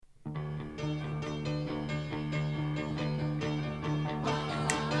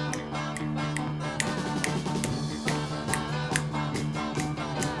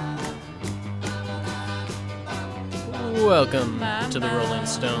Welcome to the Rolling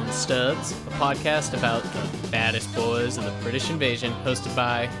Stone Studs, a podcast about the baddest boys of the British invasion, hosted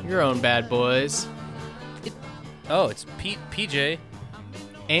by your own bad boys. It's PJ.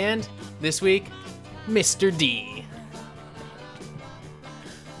 And this week, Mr. D.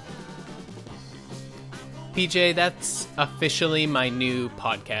 PJ, that's officially my new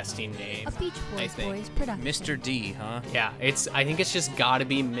podcasting name. A Beach I Boys think. Boys production. Mr. D, huh? Yeah, I think it's just gotta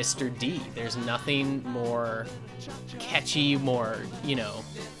be Mr. D. There's nothing more catchy, more,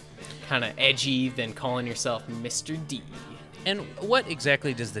 kind of edgy than calling yourself Mr. D. And what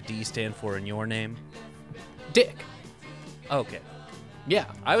exactly does the D stand for in your name? Dick. Okay. Yeah.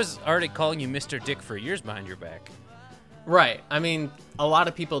 I was already calling you Mr. Dick for years behind your back. Right. I mean, a lot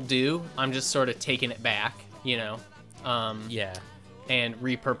of people do. I'm just sort of taking it back, Yeah. and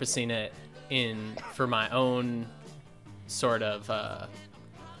repurposing it for my own sort of,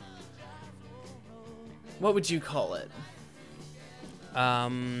 what would you call it?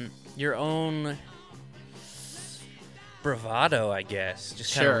 Your own bravado, I guess.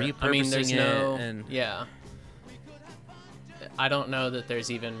 Just Sure. kind of repurposing I mean, there's no, and yeah. I don't know that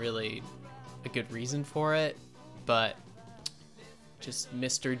there's even really a good reason for it, but just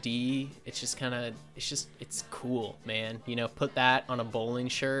Mr. D, it's cool, man. Put that on a bowling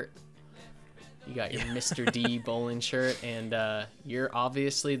shirt. You got your Mr. D bowling shirt, and you're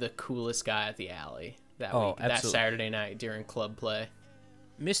obviously the coolest guy at the alley that Saturday night during club play.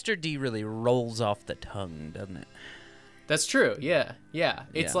 Mr. D really rolls off the tongue, doesn't it? That's true. Yeah.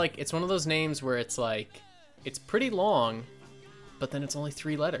 It's like, it's one of those names where it's like, it's pretty long, but then it's only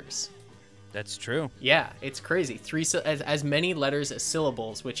 3 letters. That's true. Yeah, it's crazy. As many letters as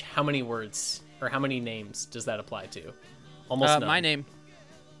syllables, which how many words or how many names does that apply to? Almost none. My name.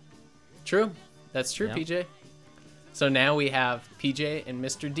 True. That's true, Yeah. PJ. So now we have PJ and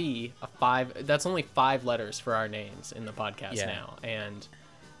Mr. D, that's only 5 letters for our names in the podcast now. And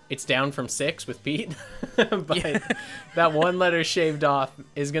it's down from 6 with Pete. But that one letter shaved off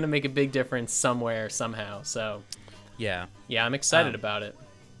is going to make a big difference somewhere, somehow. So Yeah. yeah, I'm excited about it.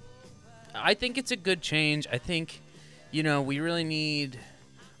 I think it's a good change. I think, we really need...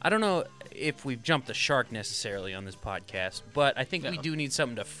 I don't know if we've jumped the shark necessarily on this podcast, but I think we do need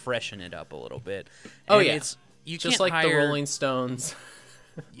something to freshen it up a little bit. And you just can't like hire... the Rolling Stones.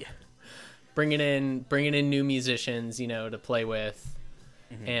 Yeah. Bringing in new musicians, to play with,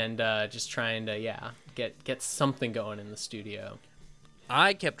 and just trying to get something going in the studio.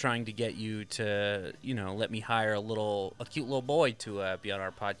 I kept trying to get you to, let me hire a cute little boy to be on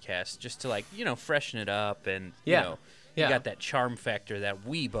our podcast, just to freshen it up and you got that charm factor that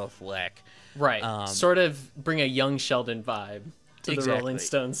we both lack. Right. Sort of bring a young Sheldon vibe to the Rolling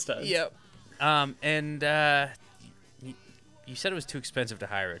Stone Studs. Yep. And you said it was too expensive to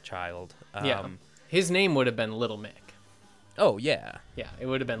hire a child. His name would have been Little Mick. Oh, yeah. Yeah, it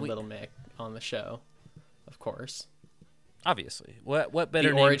would have been Little Mick on the show, of course. Obviously. What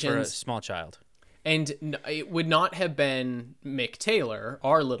better name for a small child? And it would not have been Mick Taylor,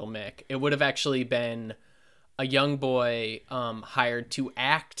 our Little Mick. It would have actually been a young boy hired to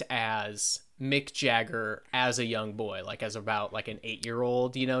act as Mick Jagger as a young boy, as about an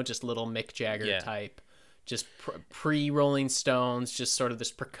 8-year-old, just little Mick Jagger type. Just pre-Rolling Stones, just sort of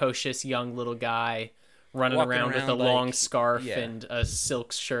this precocious young little guy walking around with a long scarf and a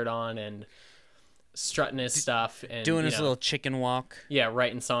silk shirt on and strutting his stuff and doing his little chicken walk. Yeah,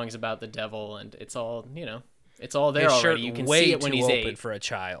 writing songs about the devil, and it's all it's all there his already. Shirt you can way see it when too he's open 8 for a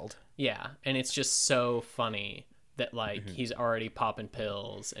child. Yeah, and it's just so funny that he's already popping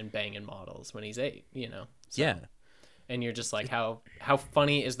pills and banging models when he's 8. So, yeah, and you're just like, how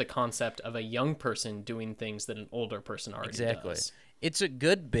funny is the concept of a young person doing things that an older person already does? It's a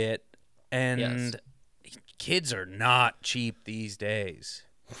good bit, and kids are not cheap these days.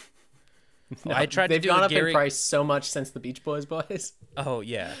 No, I tried they've to do gone a up in price so much since the Beach Boys boys. Oh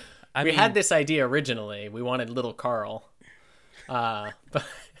yeah, we had this idea originally. We wanted little Carl, but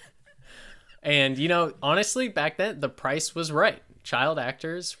and honestly, back then the price was right. Child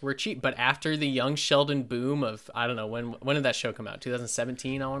actors were cheap, but after the Young Sheldon boom of, I don't know, when did that show come out?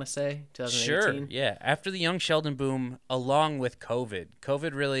 2017, I want to say? 2018? Sure, yeah. After the Young Sheldon boom, along with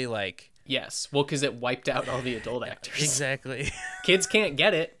COVID really Yes, well, because it wiped out all the adult actors. Exactly. Kids can't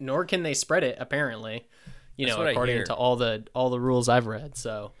get it, nor can they spread it, apparently. According to all the rules I've read.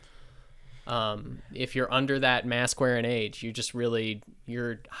 So, if you're under that mask-wearing age, you're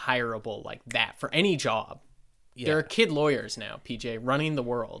hireable like that for any job. Yeah. There are kid lawyers now, PJ, running the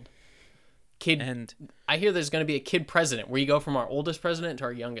world. I hear there's going to be a kid president where you go from our oldest president to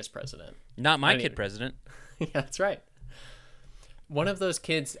our youngest president. Not my kid president. Yeah, that's right. one of those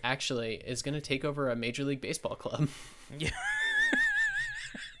kids actually is going to take over a Major League Baseball club. Yeah.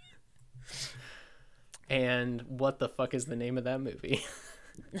 And what the fuck is the name of that movie?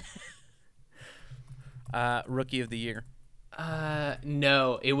 Rookie of the Year.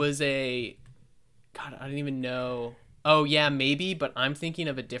 No, it was God, I don't even know. Oh, yeah, maybe, but I'm thinking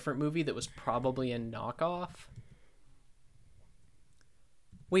of a different movie that was probably a knockoff.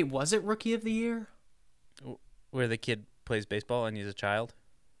 Wait, was it Rookie of the Year? Where the kid plays baseball and he's a child?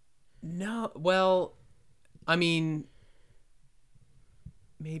 No, well, I mean,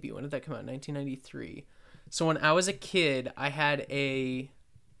 maybe. When did that come out? 1993. So when I was a kid, I had a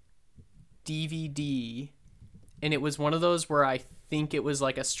DVD, and it was one of those where I think it was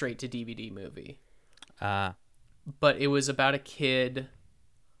like a straight to DVD movie. But it was about a kid.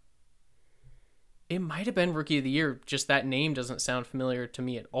 It might have been Rookie of the Year. Just that name doesn't sound familiar to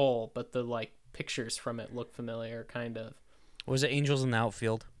me at all, but the like pictures from it look familiar, kind of. Was it Angels in the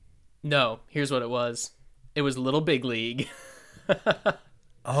Outfield? No, here's what it was. It was Little Big League.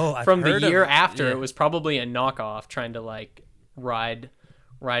 Oh, I've From the heard year of, after, yeah. it was probably a knockoff trying to like ride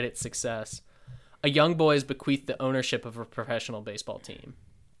its success. A young boy is bequeathed the ownership of a professional baseball team.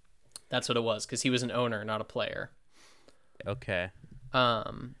 That's what it was, because he was an owner, not a player. Okay.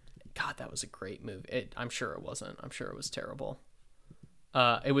 God, that was a great movie. I'm sure it wasn't. I'm sure it was terrible.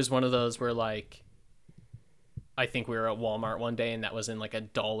 It was one of those where, like, I think we were at Walmart one day and that was in like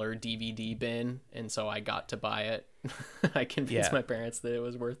 $1 DVD bin, and so I got to buy it. I convinced my parents that it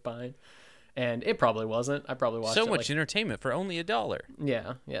was worth buying, and it probably wasn't. I probably watched so it much entertainment for only $1.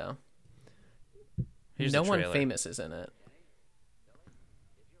 Yeah, yeah. Here's No the one trailer. famous is in it.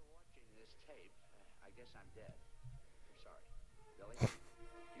 If you're watching this tape, I guess I'm dead. I'm sorry. Billy,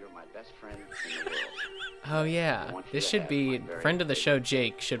 you're my best friend in the world. Oh yeah, this should be friend of the show.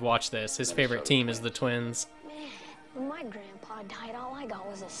 Jake should watch this. His favorite team is the Twins. Man, when my grandpa died, all I got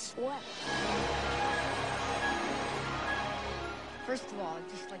was a sweater. First of all, I'd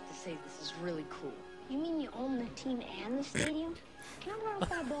just like to say this is really cool. You mean you own the team and the stadium? Can I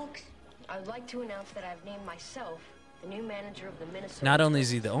borrow $5? I'd like to announce that I've named myself the new manager of the Minnesota. Not only is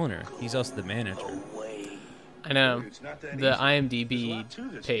he the owner, he's also the manager. I know. The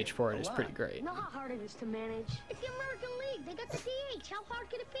IMDb page for it is pretty great. You know how hard it is to manage? It's the American League. They got the DH. How hard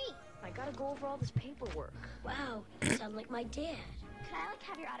could it be? I gotta go over all this paperwork. Wow, you sound like my dad. Could I, like,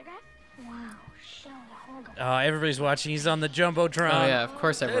 have your autograph? Wow, show, hold on. Oh, everybody's watching. He's on the Jumbotron. Oh yeah, of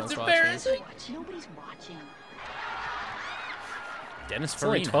course everyone's It's watching. embarrassing. Nobody's watching. Dennis It's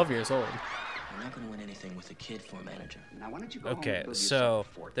only Farina. 12 years old. We're not going to win anything with a kid for a manager. Now, why don't you go Okay, home and build so yourself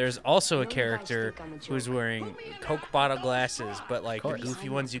a fort? there's also a I know you guys character think I'm a who's joke. wearing Coke bottle glasses, but like the course. goofy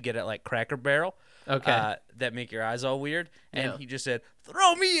ones you get at like Cracker Barrel. Okay. That make your eyes all weird. And Yeah. he just said,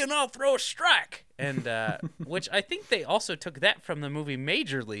 "Throw me and I'll throw a strike." And which I think they also took that from the movie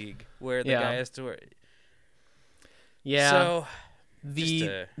Major League, where the Yeah. guy has to wear. Yeah. So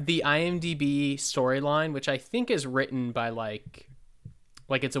the IMDb storyline, which I think is written by like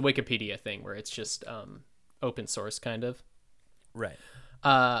it's a Wikipedia thing where it's just open source kind of. right.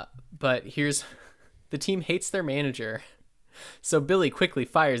 But here's the team hates their manager. So Billy quickly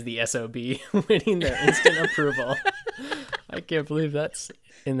fires the SOB, winning their instant approval. I can't believe that's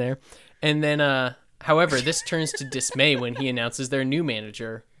in there. And then however, this turns to dismay when he announces their new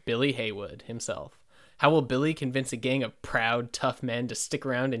manager, Billy Haywood himself. How will Billy convince a gang of proud, tough men to stick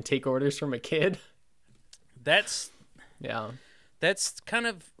around and take orders from a kid? That's kind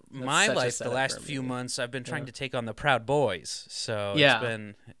of my such a life the setup last for a few movie. months. I've been trying to take on the Proud Boys. So Yeah. it's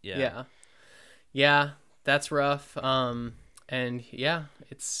been Yeah, that's rough. And yeah,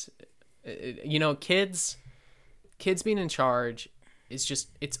 it's kids being in charge is just,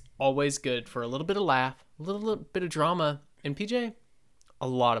 it's always good for a little bit of laugh, a little bit of drama, and PJ, a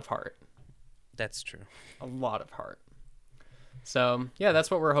lot of heart. That's true. A lot of heart. So yeah,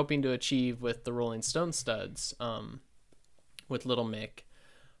 that's what we're hoping to achieve with the Rolling Stone studs, with Little Mick.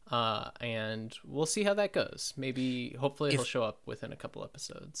 And we'll see how that goes. Maybe, hopefully he'll show up within a couple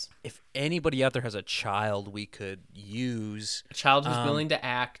episodes. If anybody out there has a child we could use, A child who's willing to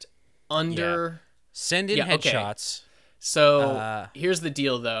act under... send in Yeah, okay. headshots. So here's the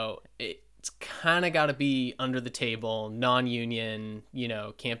deal, though. It's kind of got to be under the table, non-union,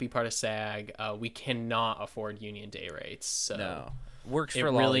 can't be part of SAG. We cannot afford union day rates. So No. Works it for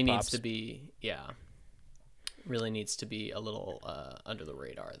really lollipops. needs to be, really needs to be a little under the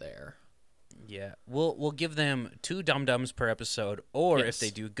radar there. Yeah, we'll give them 2 dum-dums per episode, or Yes. if they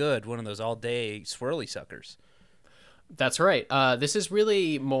do good, one of those all-day swirly suckers. That's right. This is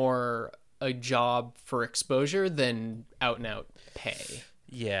really more a job for exposure than out-and-out pay.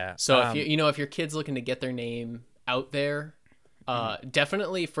 Yeah. So if if your kid's looking to get their name out there,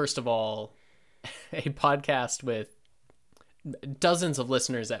 Definitely, first of all, a podcast with dozens of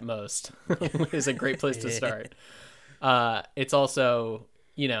listeners at most is a great place to start. It's also,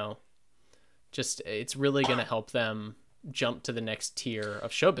 just it's really going to help them jump to the next tier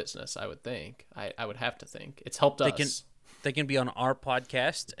of show business, I would think. I would have to think. It's helped us. They can be on our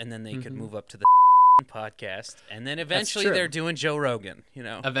podcast, and then they could move up to the podcast, and then eventually true. they're doing Joe Rogan,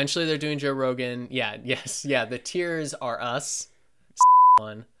 Eventually they're doing Joe Rogan. Yeah, yes, yeah. The tiers are us.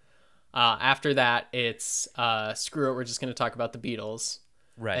 One. After that, it's screw it. We're just going to talk about the Beatles.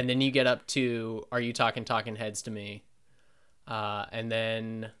 Right. And then you get up to Are You Talking Heads to Me? And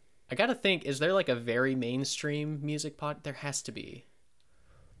then I got to think, is there like a very mainstream music pod? There has to be.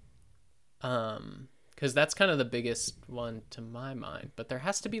 Because that's kind of the biggest one to my mind. But there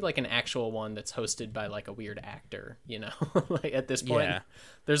has to be like an actual one that's hosted by like a weird actor, like at this point. Yeah.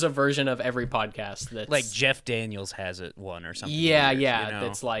 There's a version of every podcast that's like Jeff Daniels has it one or something. Yeah, weird, yeah.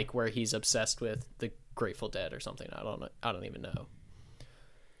 That's like where he's obsessed with the Grateful Dead or something. I don't even know.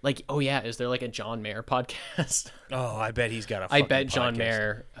 Like, oh yeah, is there like a John Mayer podcast? Oh, I bet he's got a I fucking bet John podcast.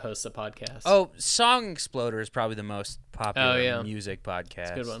 Mayer hosts a podcast. Oh, Song Exploder is probably the most popular yeah. music podcast.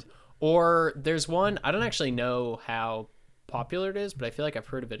 That's a good one. Or there's one, I don't actually know how popular it is, but I feel like I've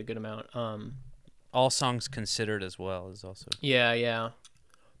heard of it a good amount. All Songs Considered as well is also. Yeah.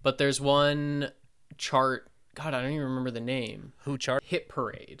 But there's one chart, God, I don't even remember the name. Who chart? Hit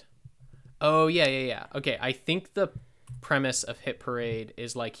Parade. Oh, yeah. Okay, I think the premise of Hit Parade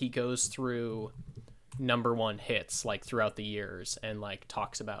is like he goes through number one hits like throughout the years and like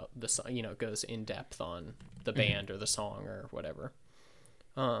talks about the song, goes in depth on the band or the song or whatever.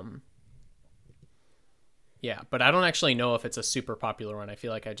 Yeah, but I don't actually know if it's a super popular one. I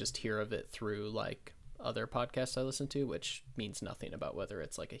feel like I just hear of it through like other podcasts I listen to, which means nothing about whether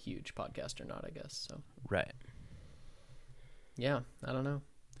it's like a huge podcast or not, I guess. So Right. Yeah, I don't know.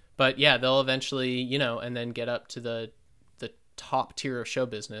 But yeah, they'll eventually, and then get up to the top tier of show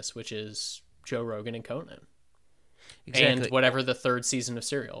business, which is Joe Rogan and Conan. Exactly. And whatever the third season of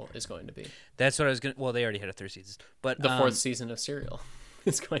Serial is going to be. That's what I was going to... Well, they already had a third season. But The fourth season of Serial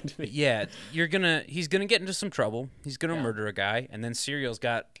is going to be. Yeah, he's going to get into some trouble. He's going to murder a guy, and then Serial's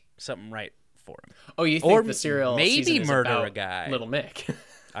got something right for him. Oh, you think the Serial maybe season is murder about a guy. Little Mick.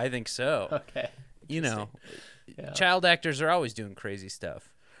 I think so. Okay. Yeah. Child actors are always doing crazy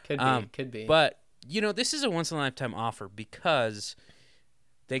stuff. Could be. But, this is a once-in-a-lifetime offer because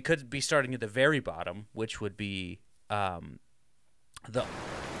they could be starting at the very bottom, which would be the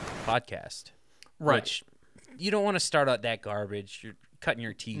podcast. Right. Which you don't want to start out that garbage. You're cutting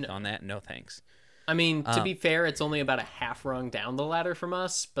your teeth on that. No thanks. I mean, to be fair, it's only about a half rung down the ladder from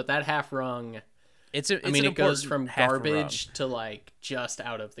us, but that half rung... it goes from garbage to like just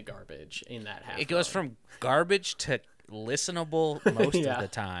out of the garbage in that half. It goes from garbage to listenable most of the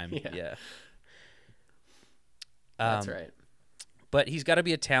time. Yeah. That's right. But he's got to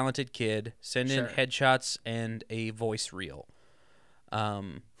be a talented kid. Send in Sure. headshots and a voice reel.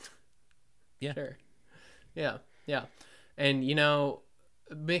 Yeah. Sure. Yeah. And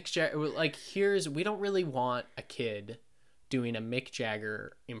Mick Jagger, like we don't really want a kid doing a Mick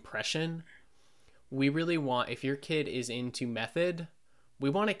Jagger impression. We really want, if your kid is into method, we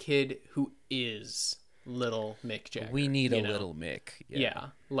want a kid who is little Mick Jagger. We need a little Mick. Yeah.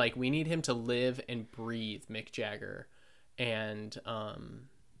 Like we need him to live and breathe Mick Jagger. And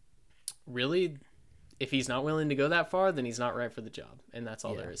really, if he's not willing to go that far, then he's not right for the job. And that's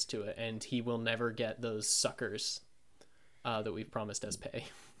all there is to it. And he will never get those suckers that we've promised as pay.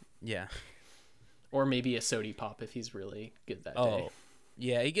 Yeah. Or maybe a sody pop if he's really good that day.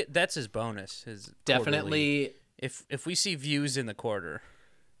 Yeah, that's his bonus. His Definitely. Quarterly. If we see views in the quarter.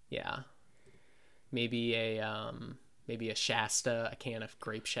 Yeah. Maybe a Shasta, a can of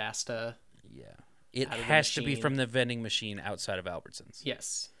grape Shasta. Yeah. It has to be from the vending machine outside of Albertsons.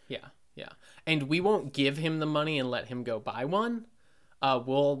 Yes. Yeah. And we won't give him the money and let him go buy one.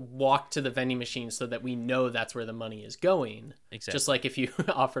 We'll walk to the vending machine so that we know that's where the money is going. Exactly. Just like if you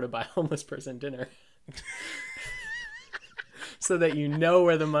offer to buy a homeless person dinner. So that you know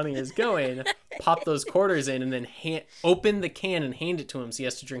where the money is going, pop those quarters in, and then open the can and hand it to him so he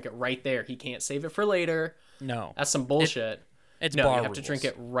has to drink it right there. He can't save it for later. No. That's some bullshit. It's no, bar you have to rules. drink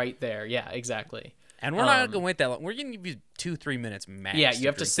it right there. Yeah, exactly. And we're not going to wait that long. We're going to give you 2-3 minutes max. Yeah, you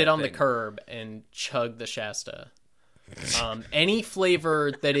have to drink sit that on the thing. curb and chug the Shasta. Any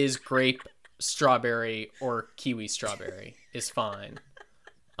flavor that is grape, strawberry, or kiwi strawberry is fine.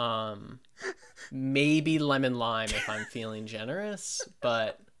 Maybe lemon lime if I'm feeling generous,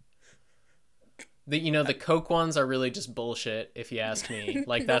 but the Coke ones are really just bullshit if you ask me.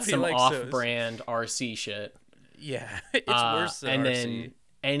 Like that's some Nobody likes those. off-brand RC shit. Yeah, it's worse than and RC. then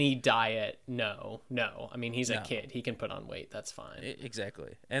any diet, no. I mean, he's a No. kid. He can put on weight. That's fine.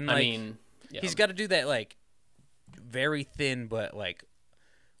 Exactly. And I like, mean, yeah. he's got to do that like very thin, but like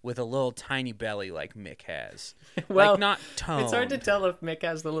with a little tiny belly, like Mick has. Well, like not toned. It's hard to tell if Mick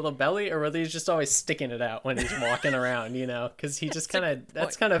has the little belly or whether he's just always sticking it out when he's walking around, because he just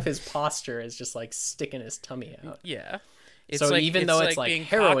that's kind of his posture, is just like sticking his tummy out. Yeah. It's So like, even though it's like being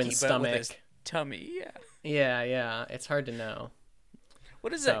heroin cocky, but with his stomach, tummy, yeah. yeah, it's hard to know.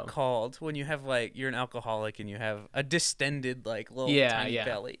 What is that called when you have like you're an alcoholic and you have a distended like little tiny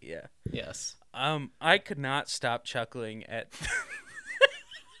belly? Yeah. Yes. I could not stop chuckling at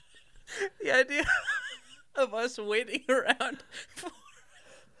the idea of us waiting around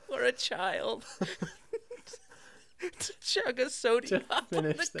for a child to chug a soda pop on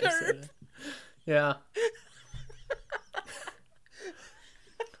the curb. Yeah.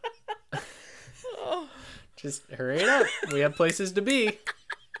 Just hurry it up. We have places to be.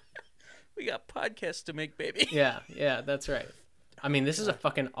 We got podcasts to make, baby. Yeah, that's right. I mean, this is a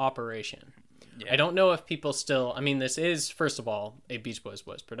fucking operation. Yeah. I don't know if people still... I mean, this is, first of all, a Beach Boys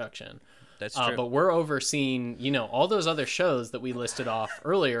production. That's true. But we're overseeing, all those other shows that we listed off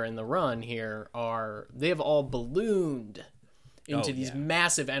earlier in the run here they have all ballooned into these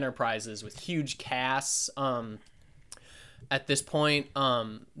massive enterprises with huge casts. At this point,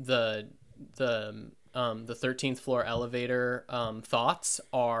 the 13th floor elevator thoughts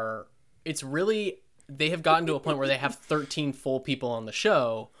are... It's really... They have gotten to a point where they have 13 full people on the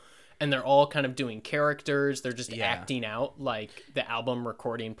show, and they're all kind of doing characters. They're just acting out like the album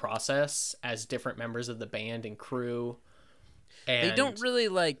recording process as different members of the band and crew. And they don't really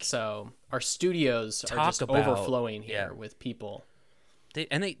like... So our studios are just overflowing here with people.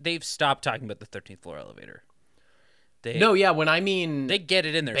 They've stopped talking about the 13th floor elevator. When I mean they get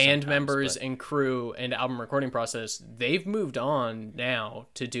it in there, band members and crew and album recording process, they've moved on now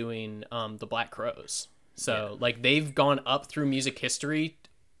to doing the Black Crowes. So like they've gone up through music history.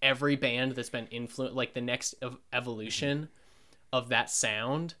 Every band that's been influenced, like the next evolution of that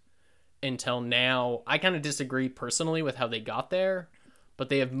sound until now. I kind of disagree personally with how they got there, but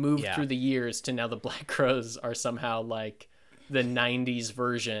they have moved through the years to now the Black Crowes are somehow like the 90s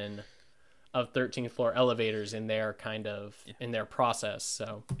version of 13th floor elevators in their kind of in their process.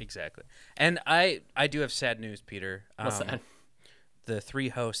 So exactly. And I do have sad news, Peter. What's that? The three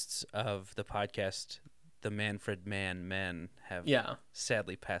hosts of the podcast, the Manfred Men, have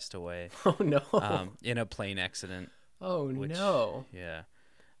sadly passed away. Oh no. In a plane accident. Oh no. Yeah.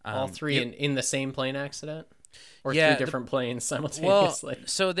 All three in the same plane accident? Or three different planes simultaneously? Well,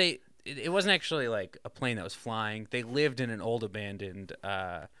 so it wasn't actually like a plane that was flying. They lived in an old abandoned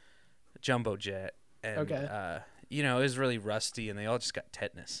jumbo jet, and it was really rusty, and they all just got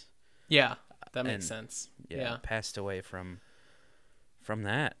tetanus. Yeah, that makes sense. Passed away from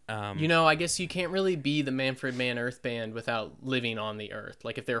that. I guess you can't really be the Manfred Mann Earth Band without living on the Earth.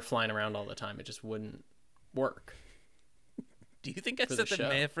 Like if they were flying around all the time, it just wouldn't work. Do you think I said the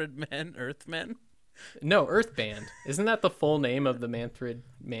Manfred Mann Earth Men? No, Earth Band. Isn't that the full name of the Manfred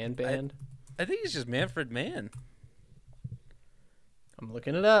Mann Band? I think it's just Manfred Mann. I'm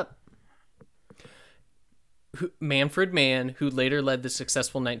looking it up. Manfred Mann, who later led the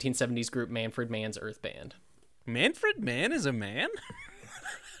successful 1970s group Manfred Mann's Earth Band. Manfred Mann is a man?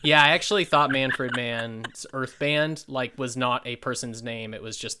 Yeah, I actually thought Manfred Mann's Earth Band was not a person's name. It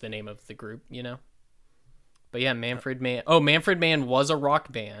was just the name of the group, But yeah, Manfred Mann. Oh, Manfred Mann was a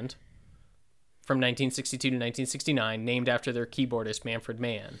rock band from 1962 to 1969, named after their keyboardist Manfred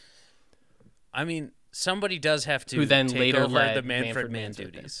Mann. I mean, somebody does have to who then take later over led the Manfred Mann Mann's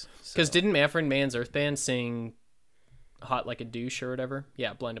duties. Because didn't Manfred Mann's Earth Band sing "Hot Like a Douche" or whatever?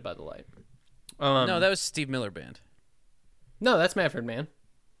 Yeah, "Blinded by the Light." No, that was Steve Miller Band. No, that's Manfred Mann.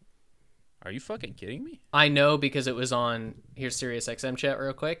 Are you fucking kidding me? I know because it was on here's Sirius XM chat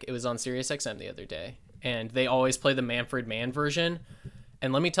real quick. It was on Sirius XM the other day, and they always play the Manfred Mann version.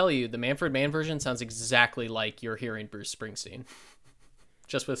 And let me tell you, the Manfred Mann version sounds exactly like you're hearing Bruce Springsteen,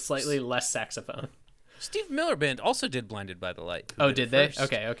 just with slightly less saxophone. Steve Miller Band also did "Blinded by the Light." Oh, did they?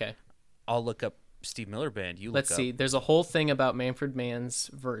 Okay. I'll look up Steve Miller Band. Let's see. There's a whole thing about Manfred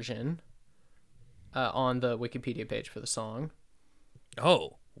Mann's version on the Wikipedia page for the song.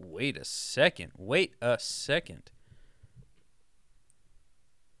 Oh, wait a second.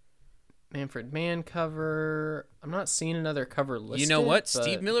 Manfred Mann cover. I'm not seeing another cover listed. You know what? But...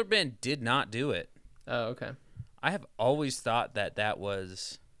 Steve Miller Band did not do it. Oh, okay. I have always thought that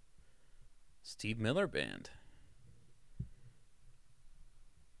was Steve Miller Band.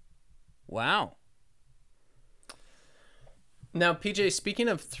 Wow. Now, PJ, speaking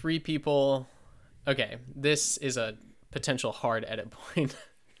of three people Okay, this is a potential hard edit point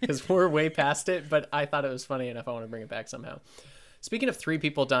because we're way past it, but I thought it was funny enough. I want to bring it back somehow. Speaking of 3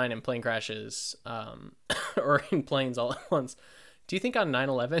 people dying in plane crashes, or in planes all at once, do you think on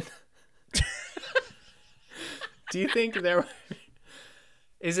 9/11, do you think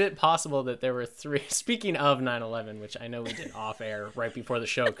is it possible that there were 3, speaking of 9/11, which I know we did off air right before the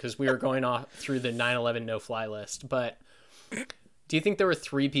show because we were going off through the 9/11 no-fly list, but do you think there were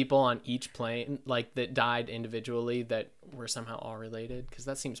 3 people on each plane, like, that died individually that were somehow all related? Because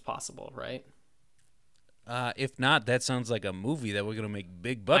that seems possible, right? If not, that sounds like a movie that we're going to make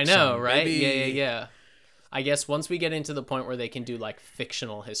big bucks I know, on, right? baby. Yeah. I guess once we get into the point where they can do, like,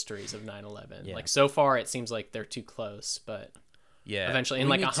 fictional histories of 9/11, Yeah. like, so far it seems like they're too close, but Yeah. eventually, in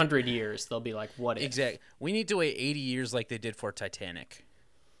We like need 100 years, they'll be like, what if? Exactly. We need to wait 80 years like they did for Titanic.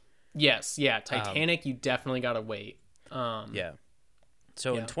 Yes, yeah. Titanic, you definitely got to wait. Yeah.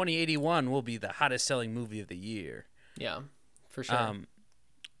 So in 2081, we'll be the hottest selling movie of the year. Yeah, for sure.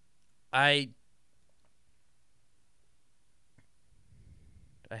 I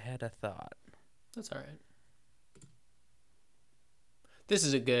had a thought. That's all right. This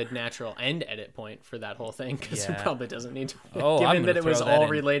is a good natural end edit point for that whole thing because it Yeah. probably doesn't need to. Oh, I'm given that gonna it was throw that all in.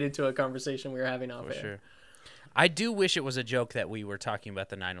 related to a conversation we were having off For air. sure. I do wish it was a joke that we were talking about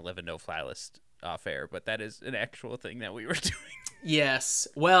the 9/11 no-fly list off air, but that is an actual thing that we were doing. Yes.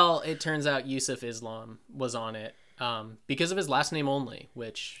 Well, it turns out Yusuf Islam was on it because of his last name only,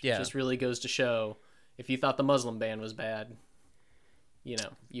 which just really goes to show if you thought the Muslim ban was bad,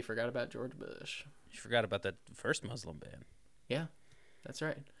 you forgot about George Bush. You forgot about that first Muslim ban. Yeah, that's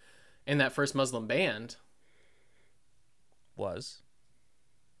right. And that first Muslim band Was.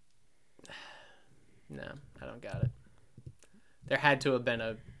 No, I don't got it. There had to have been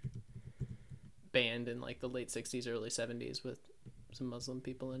a band in like the late 60s, early 70s with some Muslim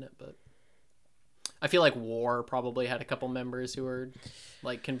people in it, but I feel like War probably had a couple members who were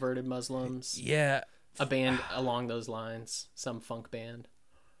like converted Muslims. Yeah. A band along those lines, some funk band.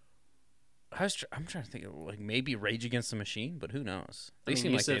 I'm trying to think of like maybe Rage Against the Machine, but who knows? They I mean,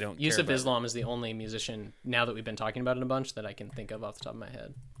 seem like they don't care Yusuf about Islam is the only musician, now that we've been talking about it a bunch, that I can think of off the top of my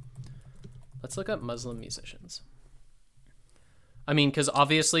head. Let's look up Muslim musicians. I mean, because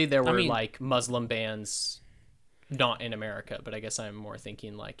obviously there were like Muslim bands not in America, but I guess I'm more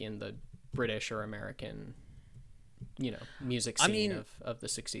thinking like in the British or American, music scene of the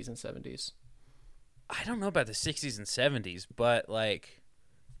 60s and 70s. I don't know about the 60s and 70s, but like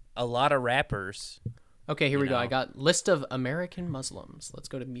a lot of rappers. Okay, here we go. I got list of American Muslims. Let's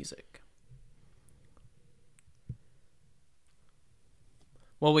go to music.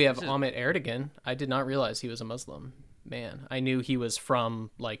 Well, we have Ahmet Erdogan. I did not realize he was a Muslim man. I knew he was from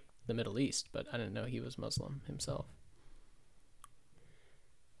like the Middle East, but I didn't know he was Muslim himself.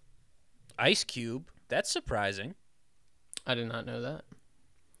 Ice Cube. That's surprising. I did not know that.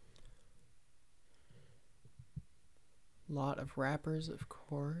 Lot of rappers, of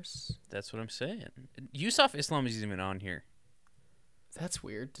course. That's what I'm saying. Yusuf Islam isn't even on here. That's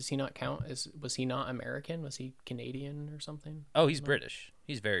weird. Does he not count was he not American? Was he Canadian or something? Oh, he's British.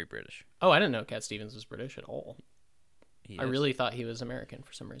 He's very British. Oh, I didn't know Cat Stevens was British at all. I is. really thought he was American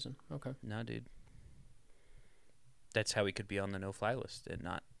for some reason. Okay. No, dude. That's how he could be on the no-fly list and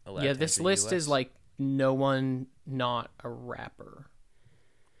not allowed. Yeah, to this enter list US. is like no one not a rapper.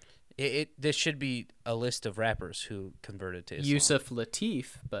 This should be a list of rappers who converted to Islam. Yusuf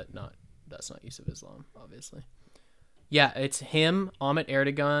Latif, but that's not Yusuf Islam, obviously. Yeah, it's him, Ahmet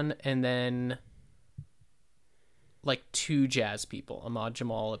Erdogan, and then like 2 jazz people, Ahmad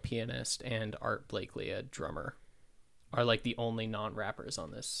Jamal, a pianist, and Art Blakely, a drummer, are like the only non-rappers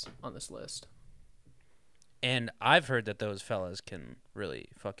on this list. And I've heard that those fellas can really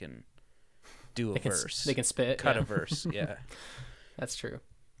fucking do a verse. They can spit. Cut yeah. a verse, yeah. That's true.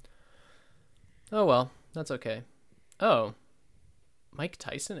 Oh, well, that's okay. Oh, Mike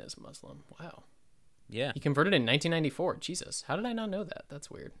Tyson is Muslim. Wow. Yeah, He converted in 1994. Jesus, how did I not know that?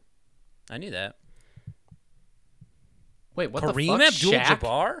 That's weird. I knew that. Wait, what Kareem the fuck? Shaq?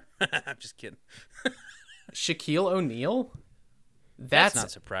 Abdul-Jabbar? I'm just kidding. Shaquille O'Neal? That's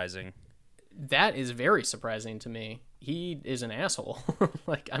not surprising. That is very surprising to me. He is an asshole.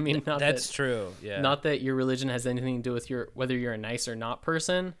 That's true. Yeah. Not that your religion has anything to do with whether you're a nice or not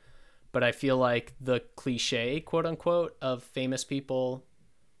person, but I feel like the cliche, quote unquote, of famous people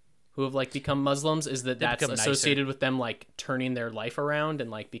who have like become Muslims is that that's associated with them like turning their life around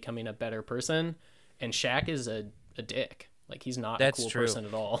and like becoming a better person. And Shaq is a dick. Like he's not a cool person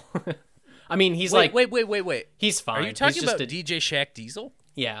at all. I mean, he's wait. He's fine. Are you talking about a DJ Shaq Diesel?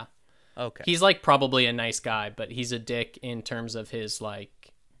 Yeah. Okay. He's like probably a nice guy, but he's a dick in terms of his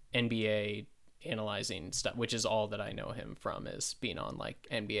like NBA analyzing stuff, which is all that I know him from, is being on like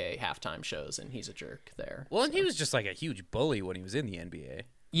NBA halftime shows, and he's a jerk there. Well, and he was just like a huge bully when he was in the NBA.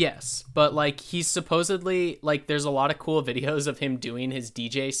 Yes, but like he's supposedly like there's a lot of cool videos of him doing his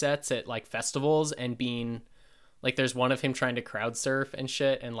DJ sets at like festivals and being like there's one of him trying to crowd surf and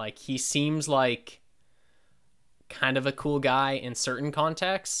shit, and like he seems like kind of a cool guy in certain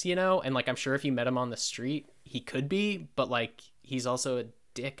contexts, you know, and like I'm sure if you met him on the street he could be, but like he's also a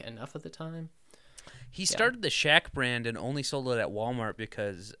dick enough of the time. He started the Shaq brand and only sold it at Walmart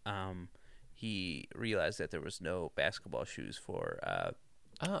because he realized that there was no basketball shoes for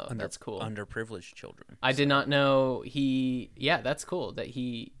that's cool. Underprivileged children. I did not know that's cool that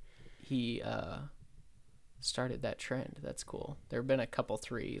he started that trend. That's cool. There have been a couple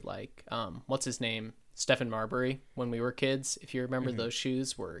three, like what's his name? Stephen Marbury, when we were kids, if you remember, those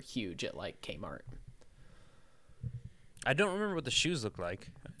shoes were huge at like Kmart. I don't remember what the shoes look like.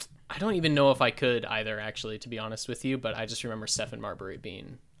 I don't even know if I could either, actually, to be honest with you, but I just remember Stephen Marbury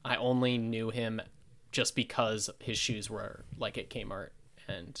I only knew him just because his shoes were like at Kmart,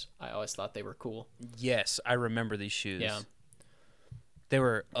 and I always thought they were cool. Yes, I remember these shoes. Yeah. They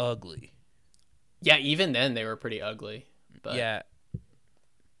were ugly. Yeah, even then they were pretty ugly. But yeah.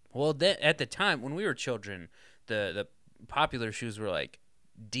 Well, at the time when we were children, the popular shoes were like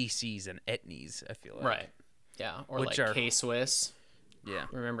DCs and Etnies, I feel like. Right. Yeah, or Which like are K-Swiss. Yeah.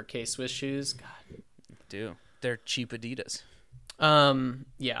 Remember K-Swiss shoes? God. Do. They're cheap Adidas.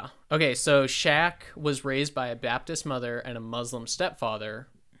 Yeah. Okay, so Shaq was raised by a Baptist mother and a Muslim stepfather.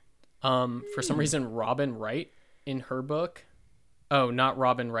 For some reason, Robin Wright in her book. Oh, not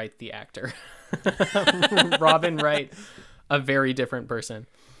Robin Wright, the actor. Robin Wright, a very different person.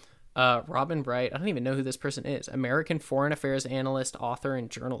 Robin Wright, I don't even know who this person is. American foreign affairs analyst, author, and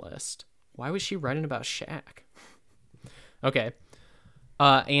journalist. Why was she writing about Shaq? Okay.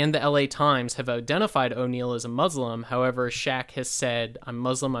 And the LA Times have identified O'Neill as a Muslim. However, Shaq has said, I'm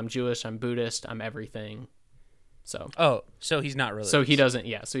Muslim, I'm Jewish, I'm Buddhist, I'm everything. So. Oh, so he's not really. So he doesn't,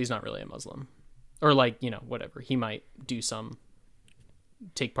 so he's not really a Muslim. Or like, whatever. He might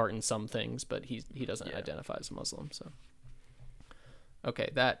take part in some things, but he doesn't identify as a Muslim, so. Okay,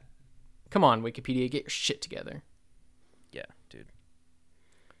 come on, Wikipedia, get your shit together. Yeah, dude.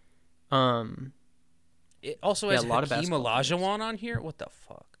 It also has Hakeem Olajuwon on here? What the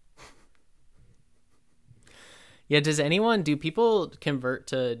fuck? Yeah, do people convert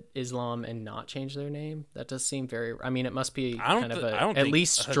to Islam and not change their name? That does seem very, it must be at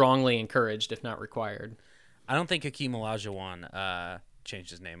least strongly encouraged, if not required. I don't think Hakeem Olajuwon changed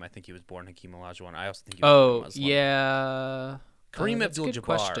his name. I think he was born Hakeem Olajuwon. I also think he was Muslim. Yeah. Kareem Abdul-Jabbar. Good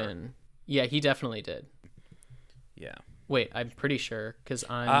question. Yeah, he definitely did. Yeah. Wait, I'm pretty sure, because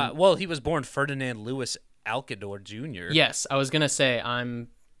well, he was born Ferdinand Louis Alcindor Jr. Yes, I was gonna say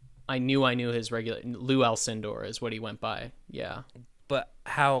I knew his regular Lou Alcindor is what he went by. Yeah. But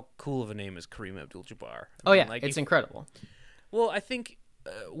how cool of a name is Kareem Abdul-Jabbar? It's incredible. Well, I think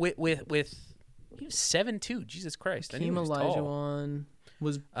with he was 7'2". Jesus Christ! Hakeem Olajuwon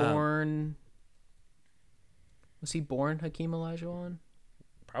was born. Was he born Hakeem Olajuwon?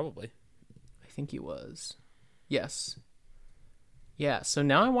 Probably. I think he was. Yes. Yeah, so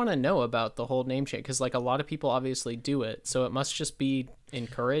now I want to know about the whole name change, because like a lot of people obviously do it, so it must just be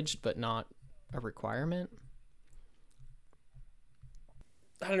encouraged but not a requirement.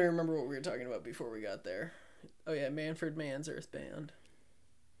 I don't even remember what we were talking about before we got there. Oh yeah, Manfred Mann's Earth Band.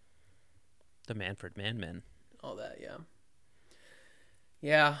 The Manfred Mann Men. All that, yeah.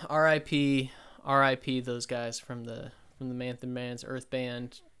 Yeah, R.I.P. those guys from the Manfred Mann's Earth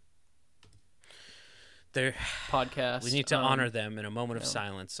Band. Their podcast. We need to honor them in a moment of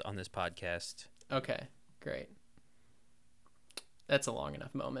silence on this podcast. Okay, great. That's a long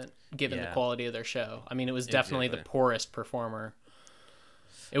enough moment, given the quality of their show. It was definitely the poorest performer.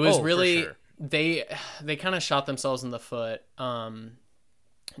 It was really, for sure. They kind of shot themselves in the foot.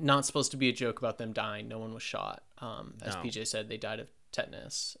 Not supposed to be a joke about them dying. No one was shot. As PJ said, they died of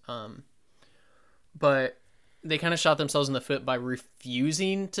tetanus. But they kind of shot themselves in the foot by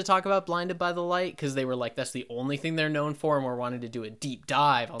refusing to talk about Blinded by the Light, because they were like, that's the only thing they're known for, and we're wanting to do a deep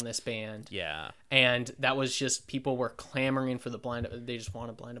dive on this band. Yeah. And that was just, people were clamoring for they just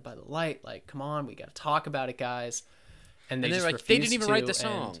wanted Blinded by the Light. Like, come on, we got to talk about it, guys. And they just refused they didn't even to, write the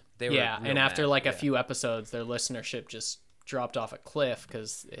song. And after a few episodes, their listenership just dropped off a cliff,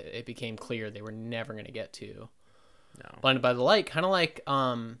 because it became clear they were never going to get to Blinded by the Light. Kind of like,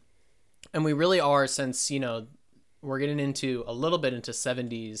 and we really are, since, we're getting into a little bit into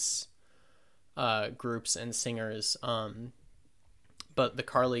 70s groups and singers. But the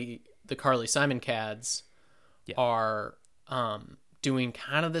Carly Simon Cads are doing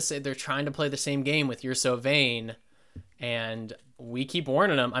kind of this. They're trying to play the same game with You're So Vain, and we keep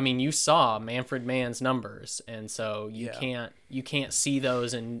warning them. I mean, you saw Manfred Mann's numbers, and so you can't see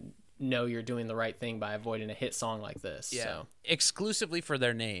those and know you're doing the right thing by avoiding a hit song like this. Yeah. So. Exclusively for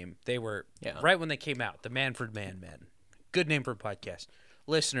their name, they were right when they came out. The Manfred Mann Men, good name for a podcast.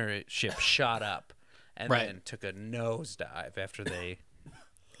 Listenership shot up, and then took a nosedive after they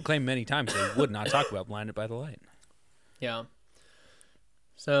claimed many times they would not talk about Blinded by the Light. Yeah.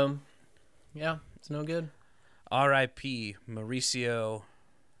 So, yeah, it's no good. R.I.P. Mauricio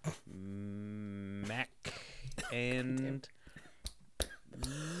Mack and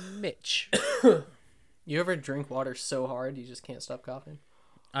Mitch. You ever drink water so hard you just can't stop coughing?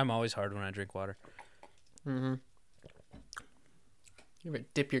 I'm always hard when I drink water. Mm-hmm. You ever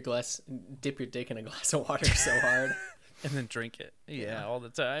dip your dick in a glass of water so hard? And then drink it. Yeah, all the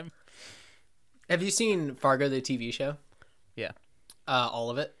time. Have you seen Fargo, the TV show? Yeah. All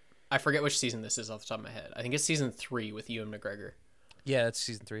of it? I forget which season this is off the top of my head. I think it's season 3 with Ewan McGregor. Yeah, that's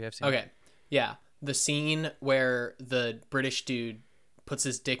season 3. I've seen Okay. Yeah. The scene where the British dude puts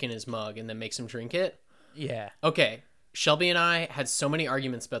his dick in his mug and then makes him drink it. Yeah. Okay. Shelby and I had so many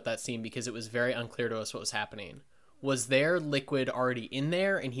arguments about that scene because it was very unclear to us what was happening. Was there liquid already in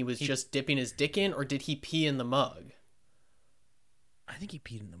there and he was just dipping his dick in, or did he pee in the mug? I think he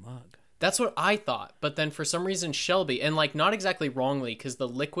peed in the mug. That's what I thought. But then for some reason, Shelby, and like not exactly wrongly, because the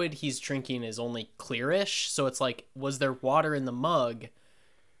liquid he's drinking is only clearish. So it's like, was there water in the mug?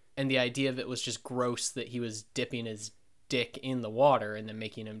 And the idea of it was just gross that he was dipping his dick in the water and then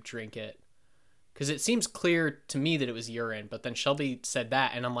making him drink it. Because it seems clear to me that it was urine. But then Shelby said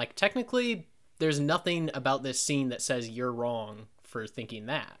that. And I'm like, technically, there's nothing about this scene that says you're wrong for thinking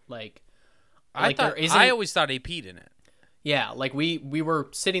that. I always thought he peed in it. Yeah, like we were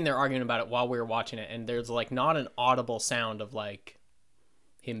sitting there arguing about it while we were watching it, and there's like not an audible sound of like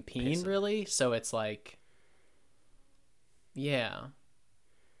him peeing really, so it's like, yeah,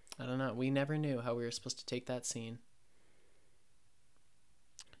 I don't know. We never knew how we were supposed to take that scene.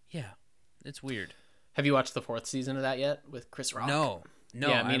 Yeah, it's weird. Have you watched the 4th season of that yet with Chris Rock? No.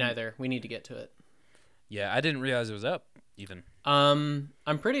 Yeah, me neither. We need to get to it. Yeah, I didn't realize it was up even. I'm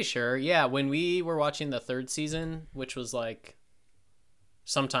pretty sure. Yeah, when we were watching the 3rd season, which was like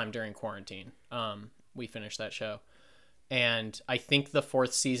sometime during quarantine, we finished that show. And I think the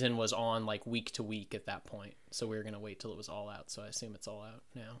 4th season was on like week to week at that point. So we were going to wait till it was all out. So I assume it's all out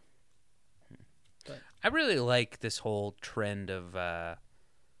now. But I really like this whole trend of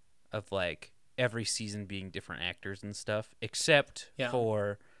like every season being different actors and stuff, except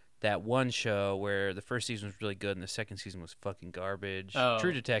for that one show where the first season was really good and the second season was fucking garbage.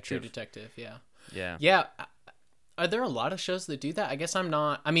 True Detective. Yeah. Yeah. Yeah. Are there a lot of shows that do that? I guess I'm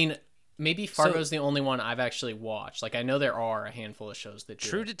not. I mean, maybe Fargo's the only one I've actually watched. Like, I know there are a handful of shows that do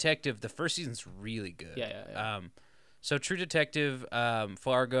True it. Detective, the first season's really good. Yeah. So True Detective,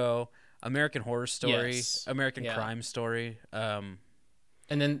 Fargo, American Horror Story, American Crime Story. And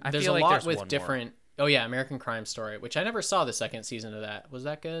then there's a like lot there's with one different... more. Oh, yeah, American Crime Story, which I never saw the second season of that. Was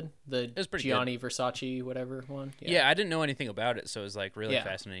that good? It was pretty Gianni Versace, whatever one? Yeah, I didn't know anything about it, so it was like really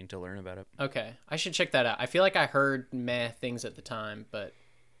fascinating to learn about it. Okay, I should check that out. I feel like I heard meh things at the time, but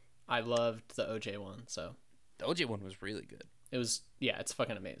I loved the OJ one, so... The OJ one was really good. It was... Yeah, it's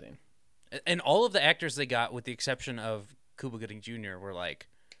fucking amazing. And all of the actors they got, with the exception of Cuba Gooding Jr., were like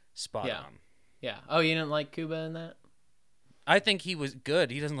spot on. Yeah. Oh, you didn't like Cuba in that? I think he was good.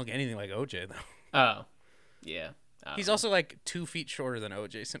 He doesn't look anything like OJ, though. Oh, yeah. He's also like 2 feet shorter than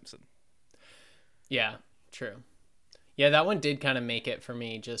OJ Simpson. Yeah, true. Yeah, that one did kind of make it for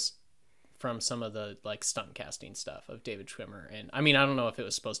me just from some of the like stunt casting stuff of David Schwimmer. And I mean, I don't know if it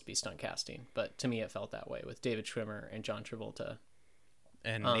was supposed to be stunt casting, but to me it felt that way with David Schwimmer and John Travolta.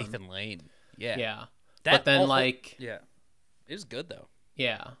 And Nathan Lane. Yeah. Yeah. That but then yeah. It was good though.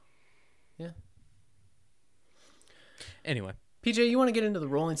 Yeah. Yeah. Anyway. PJ, you want to get into the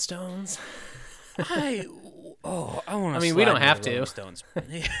Rolling Stones? I want to. I mean, we don't have to. Stones.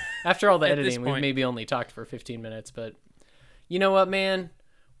 After all the editing, we've maybe only talked for 15 minutes, but you know what, man?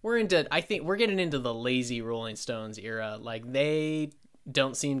 I think we're getting into the lazy Rolling Stones era. Like, they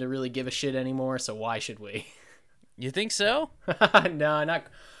don't seem to really give a shit anymore, so why should we? You think so? No,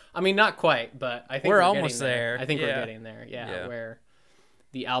 not quite, but I think we're almost there. I think we're getting there. Yeah, where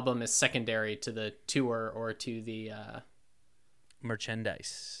the album is secondary to the tour or to the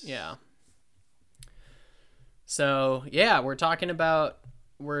merchandise. Yeah. So, yeah, we're talking about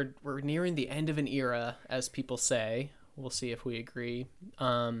we're nearing the end of an era, as people say. We'll see if we agree.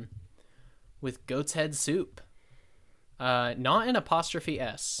 With Goat's Head Soup. Not an apostrophe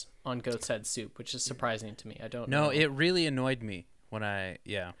S on Goat's Head Soup, which is surprising to me. I don't know. No, it really annoyed me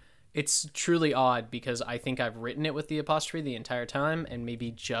It's truly odd because I think I've written it with the apostrophe the entire time and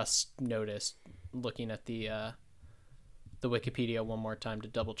maybe just noticed looking at the Wikipedia one more time to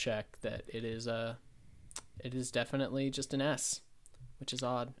double check that it is definitely just an S, which is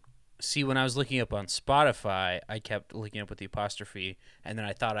odd. See, when I was looking up on Spotify, I kept looking up with the apostrophe, and then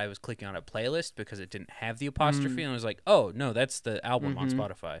I thought I was clicking on a playlist because it didn't have the apostrophe, and I was like, oh, no, that's the album on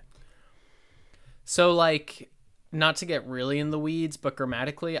Spotify. So, like, not to get really in the weeds, but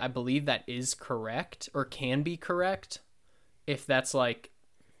grammatically, I believe that is correct, or can be correct, if that's, like,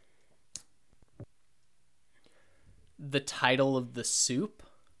 the title of the soup,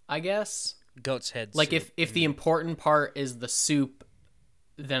 I guess. Goat's head Like, soup. if the important part is the soup,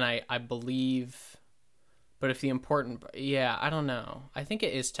 then I believe... But if the important... Yeah, I don't know. I think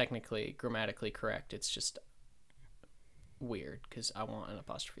it is technically grammatically correct. It's just weird, because I want an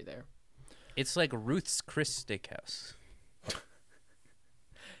apostrophe there. It's like Ruth's Chris Steakhouse.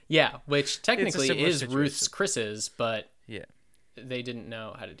 Yeah, which technically is situation. Ruth's Chris's, but Yeah. they didn't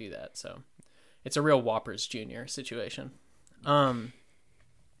know how to do that, so it's a real Whoppers Jr. situation.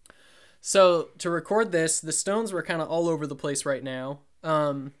 So to record this, the Stones were kind of all over the place right now.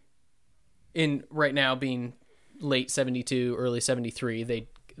 In right now being late 72, early 73,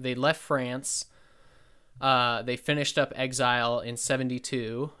 they left France. They finished up Exile in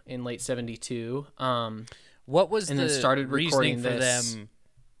 72, in late 72. What was and the then started reasoning recording for this them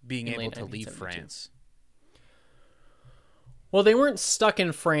being in able late to leave 1972. France? Well, they weren't stuck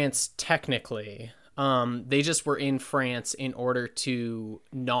in France technically. They just were in France in order to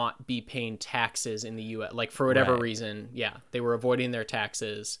not be paying taxes in the U.S. Like, for whatever Right. reason, yeah, they were avoiding their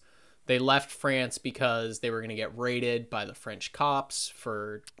taxes. They left France because they were going to get raided by the French cops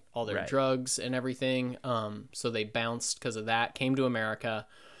for all their Right. drugs and everything. So they bounced because of that, came to America.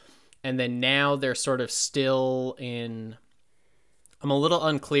 And then now they're sort of still in... I'm a little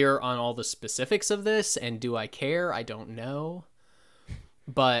unclear on all the specifics of this, and do I care? I don't know.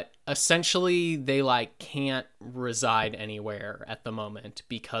 But essentially, they like can't reside anywhere at the moment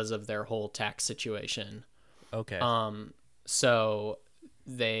because of their whole tax situation. Okay. So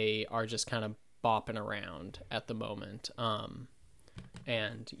they are just kind of bopping around at the moment.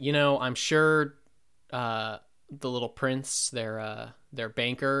 And you know, I'm sure the little prince, their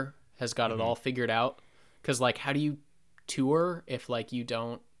banker, has got it all figured out. Because like, how do you tour if like you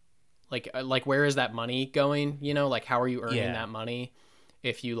don't like where is that money going? You know, like how are you earning Yeah. that money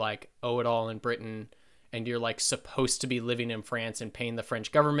if you like owe it all in Britain and you're like supposed to be living in France and paying the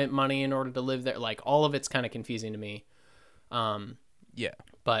French government money in order to live there? Like all of it's kind of confusing to me. Yeah.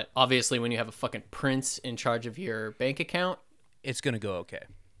 But obviously when you have a fucking prince in charge of your bank account, It's going to go okay.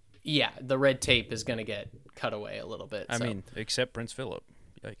 yeah, the red tape is going to get cut away a little bit. I mean, except Prince Philip.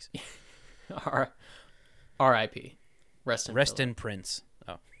 Yikes. R.I.P. Rest in Rest Philip. in Prince.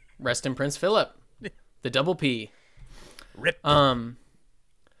 Oh. Rest in Prince Philip. The double P. Rip. And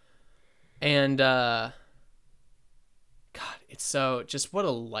God, it's so just what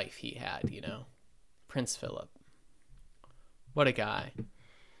a life he had, you know. Prince Philip. What a guy.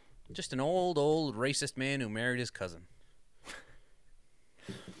 Just an old racist man who married his cousin.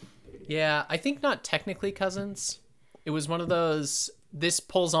 Yeah, I think not technically cousins. It was one of those. This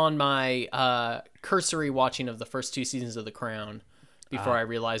pulls on my cursory watching of the first 2 seasons of The Crown before I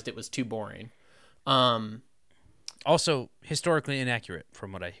realized it was too boring. Also, historically inaccurate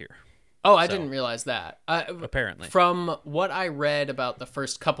from what I hear. Oh, I didn't realize that. Apparently. From what I read about the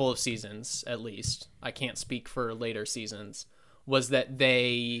first couple of seasons, at least, I can't speak for later seasons, was that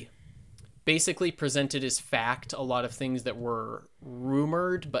they basically presented as fact a lot of things that were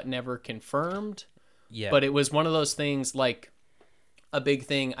rumored but never confirmed. Yeah. But it was one of those things like a big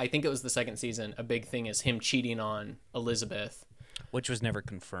thing. I think it was the second season. A big thing is him cheating on Elizabeth. Which was never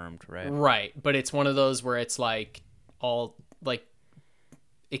confirmed, right? Right. But it's one of those where it's like all like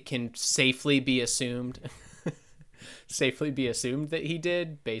it can safely be assumed that he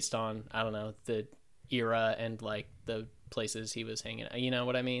did based on, I don't know, the era and like the places he was hanging out. You know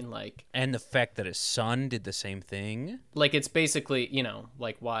what I mean? Like, And the fact that his son did the same thing. like it's basically, you know,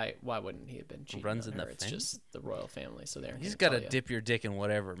 like why wouldn't he have been cheating Runs on in her? the It's family? just the royal family, so they're He's got got to dip your dick in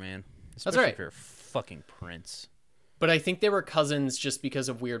whatever, man. That's Especially right. if you're a fucking prince. But I think they were cousins just because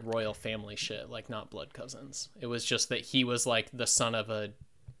of weird royal family shit, like not blood cousins. It was just that he was like the son of a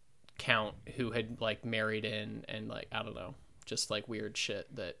count who had like married in and like, I don't know, just like weird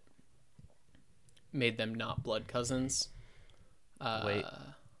shit that made them not blood cousins. Wait.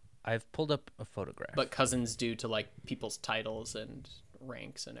 I've pulled up a photograph. But cousins due to like people's titles and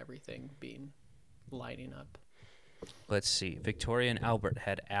ranks and everything being lining up. Let's see. Victoria and Albert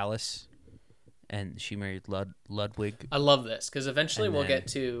had Alice, and she married Ludwig. I love this because eventually And we'll then- get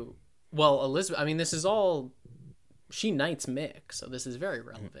to, well, Elizabeth. I mean, this is all, she knights Mick, so this is very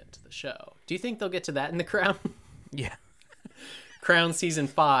relevant to the show. Do you think they'll get to that in The Crown? Yeah. Crown season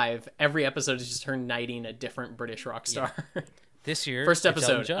 5, every episode is just her knighting a different British rock star. This year, First it's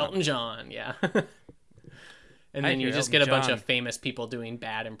episode, Elton John. Elton John, yeah. And I then you hear just Elton get a bunch John. of famous people doing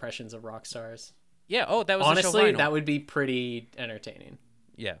bad impressions of rock stars. Yeah. Oh, that was the show Honestly, Vinyl. that would be pretty entertaining.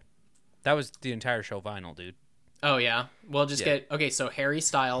 Yeah. That was the entire show Vinyl, dude. Oh, yeah? We'll just Yeah. get... Okay, so Harry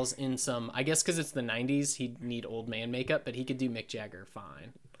Styles in some... I guess because it's the 90s, he'd need old man makeup, but he could do Mick Jagger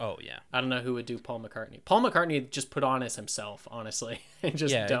fine. Oh, yeah. I don't know who would do Paul McCartney. Paul McCartney just put on as himself, honestly. And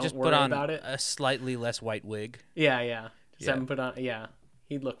just Yeah, don't just worry put on about it. a slightly less white wig. Yeah, yeah. Just Yeah. have him put on... Yeah,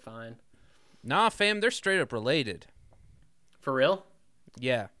 he'd look fine. Nah, fam, they're straight up related. For real?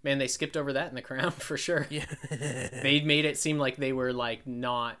 Yeah. Man, they skipped over that in The Crown, for sure. Yeah. They made it seem like they were, like,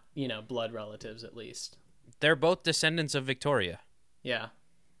 not, you know, blood relatives, at least. They're both descendants of Victoria. Yeah,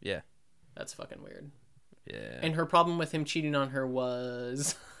 Yeah. that's fucking weird. Yeah. And her problem with him cheating on her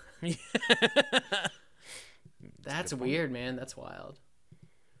was... That's weird, man. That's wild.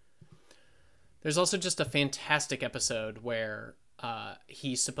 There's also just a fantastic episode where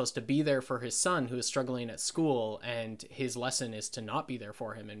he's supposed to be there for his son who is struggling at school, and his lesson is to not be there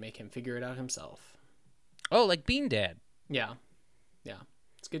for him and make him figure it out himself. Oh, like Bean Dad. Yeah. Yeah.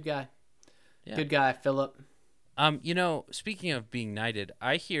 It's a good guy. Yeah. Good guy, Philip. You know, speaking of being knighted,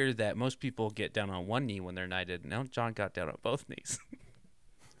 I hear that most people get down on one knee when they're knighted. Now John got down on both knees.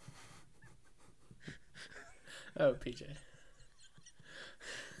 Oh, PJ.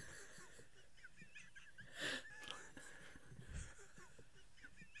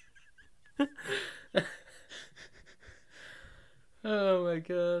 Oh my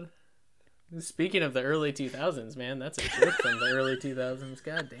god. Speaking of the early 2000s, man, that's a joke from the early 2000s.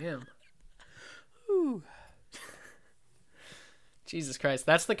 God damn. Jesus Christ.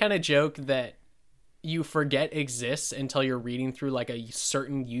 That's the kind of joke that you forget exists until you're reading through like a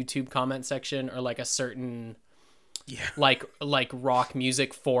certain YouTube comment section or like a certain like rock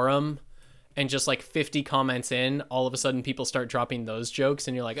music forum, and just like 50 comments in, all of a sudden people start dropping those jokes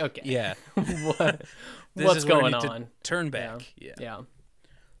and you're like, okay. Yeah. What, This what's is where we going need to on? turn back. Yeah. Yeah.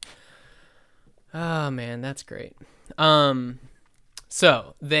 Yeah. Oh man, that's great.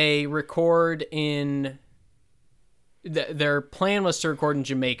 So they record in their plan was to record in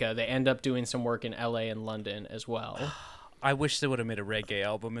Jamaica. They end up doing some work in LA and London as well. I wish they would have made a reggae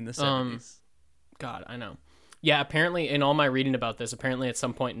album in the 70s. God, I know. Yeah, apparently in all my reading about this, apparently at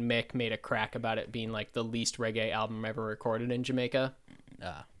some point Mick made a crack about it being like the least reggae album ever recorded in Jamaica,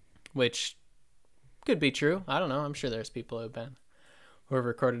 which could be true. I don't know. I'm sure there's people who have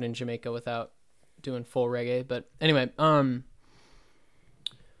recorded in Jamaica without doing full reggae. But anyway,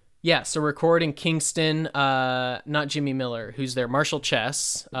 yeah, so record in Kingston, not Jimmy Miller, who's their Marshall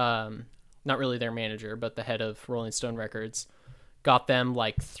Chess, not really their manager, but the head of Rolling Stone Records, got them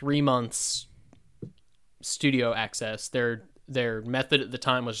like 3 months studio access. Their method at the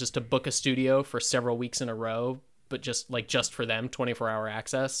time was just to book a studio for several weeks in a row, but just for them, 24-hour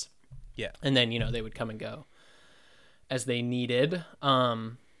access. Yeah. And then, you know, they would come and go as they needed.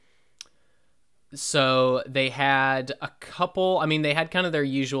 So they had a couple, I mean, they had kind of their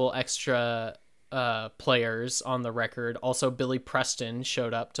usual extra players on the record. Also, Billy Preston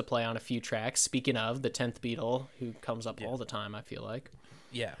showed up to play on a few tracks. Speaking of the 10th Beatle, who comes up all the time, I feel like.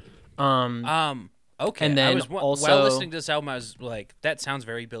 Yeah. and Okay. then I was, also, while listening to this album, I was like, that sounds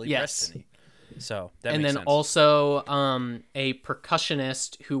very Billy Yes. Preston-y. So that and makes then sense. also a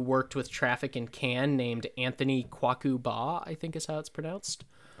percussionist who worked with Traffic and Can named Anthony Kwaku Ba, I think is how it's pronounced.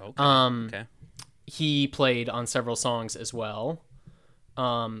 Okay. Okay. He played on several songs as well,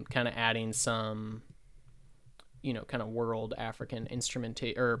 kind of adding some, you know, kind of world African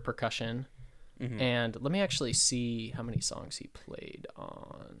or percussion. Mm-hmm. And let me actually see how many songs he played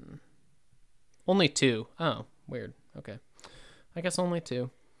on. Only 2. Oh, weird. Okay. I guess only 2.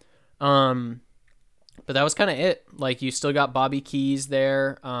 But that was kind of it. Like, you still got Bobby Keys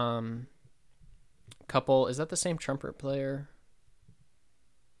there. Couple, is that the same trumpet player?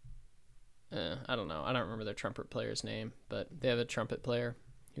 I don't know. I don't remember their trumpet player's name, but they have a trumpet player.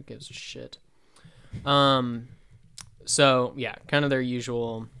 Who gives a shit? So yeah, kind of their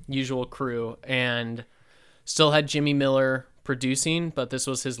usual crew, and still had Jimmy Miller producing, but this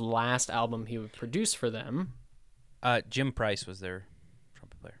was his last album he would produce for them. Jim Price was their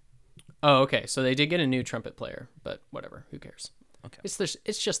trumpet player. Oh, okay. So they did get a new trumpet player, but whatever. Who cares? Okay.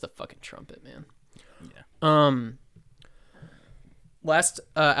 It's just the fucking trumpet, man. Yeah. Last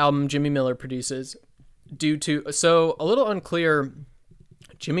album Jimmy Miller produces, so a little unclear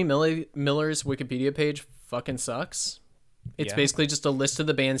Jimmy Miller's Wikipedia page fucking sucks. It's Yeah. basically just a list of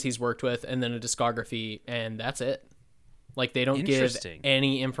the bands he's worked with and then a discography, and that's it. Like, they don't give Interesting.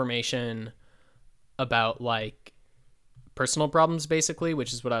 any information about, like, personal problems, basically,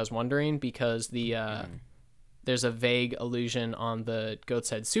 which is what I was wondering, because there's a vague allusion on the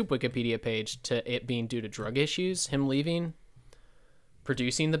Goat's Head Soup Wikipedia page to it being due to drug issues, him leaving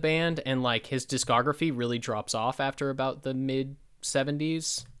producing the band, and, like, his discography really drops off after about the mid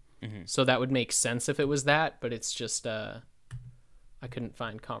 70s. So that would make sense if it was that, but it's just I couldn't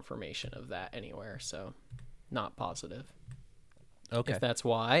find confirmation of that anywhere, so not positive Okay. if that's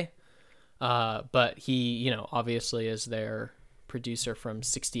why. But he, you know, obviously as their producer from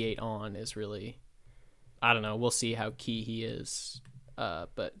 68 on is really, I don't know, we'll see how key he is.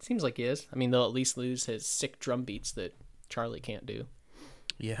 But it seems like he is. I mean, they'll at least lose his sick drum beats that Charlie can't do.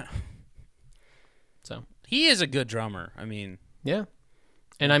 Yeah. So He is a good drummer. I mean, yeah.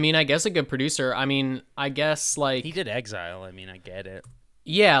 And I mean, I guess a good producer. I mean, I guess like he did Exile. I mean, I get it.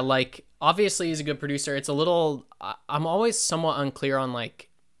 yeah, like obviously he's a good producer. It's a little I'm always somewhat unclear on like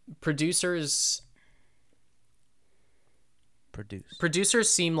producers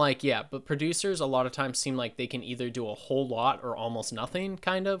seem like but producers a lot of times seem like they can either do a whole lot or almost nothing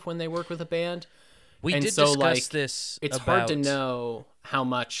kind of when they work with a band. We And did so, discuss like, this. It's hard to know how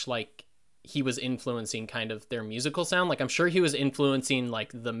much like he was influencing kind of their musical sound. Like I'm sure he was influencing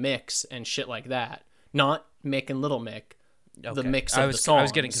like the mix and shit like that. Not Mick and Little Mick. The Okay. mix of the songs. I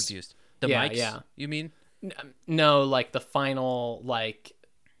was getting confused. The Yeah, mics, yeah. you mean? No, like the final like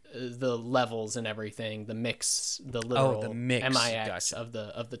the levels and everything, the mix, the literal the mix. mix Gotcha. of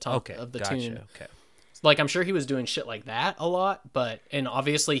the top Okay. of the Gotcha. tune. Okay. Like I'm sure he was doing shit like that a lot, and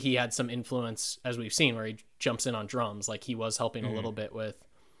obviously he had some influence as we've seen where he jumps in on drums, like he was helping a little bit with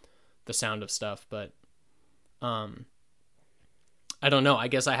the sound of stuff, but I don't know. I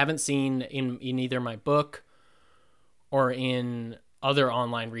guess I haven't seen in either my book or in other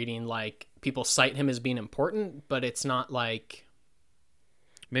online reading like people cite him as being important, but it's not like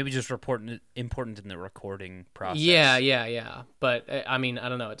Maybe just important in the recording process. Yeah. But I mean, I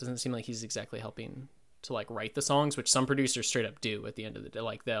don't know. It doesn't seem like he's exactly helping to like write the songs, which some producers straight up do at the end of the day.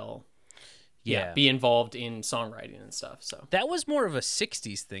 Like they'll be involved in songwriting and stuff. So That was more of a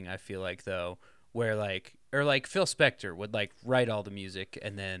 60s thing, I feel like, though, where like Phil Spector would like write all the music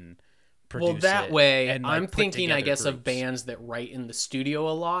and then produce that it way, and, like, I'm put thinking, I together guess, of groups. bands that write in the studio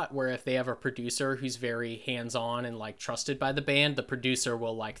a lot, where if they have a producer who's very hands-on and like trusted by the band, the producer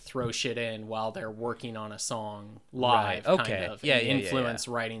will like throw shit in while they're working on a song live, Right, okay. kind of, Yeah, and yeah, yeah, influence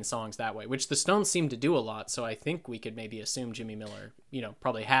writing songs that way, which the Stones seem to do a lot. So I think we could maybe assume Jimmy Miller, you know,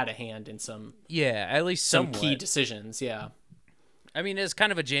 probably had a hand in some Yeah, at least key somewhat. decisions. Yeah. I mean, as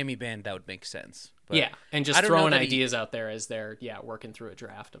kind of a Jamie band, that would make sense. But Yeah, and I just don't know throwing that he- ideas out there as they're working through a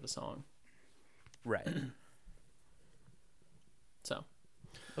draft of a song. Right. So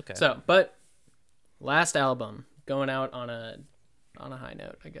Okay. but last album going out on a high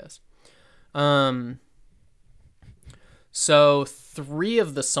note, I guess. So 3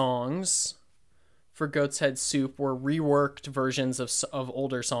 of the songs for Goat's Head Soup were reworked versions of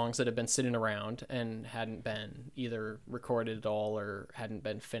older songs that had been sitting around and hadn't been either recorded at all or hadn't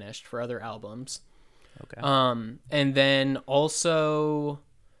been finished for other albums. Okay. And then also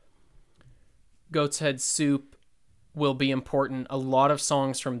Goat's Head Soup will be important. A lot of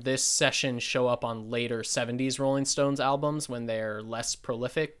songs from this session show up on later 70s Rolling Stones albums when they're less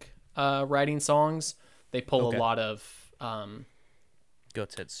prolific writing songs. They pull Okay. a lot of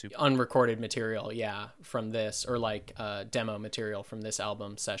Goat's Head Soup. unrecorded material, from this, or like demo material from this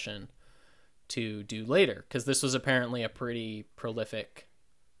album session to do later, because this was apparently a pretty prolific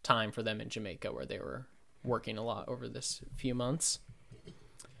time for them in Jamaica where they were working a lot over this few months.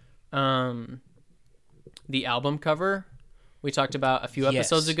 The album cover we talked about a few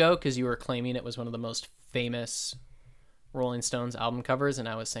episodes Yes. ago, because you were claiming it was one of the most famous Rolling Stones album covers, and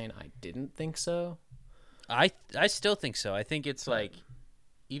I was saying I didn't think so. I still think so. I think it's like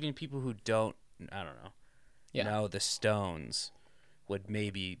even people who don't, I don't know, know the Stones would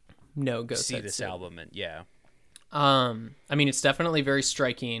maybe No, go see this album and I mean, it's definitely very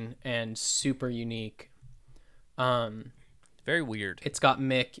striking and super unique. very weird. It's got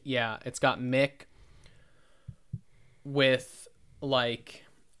Mick. Yeah, it's got Mick with like,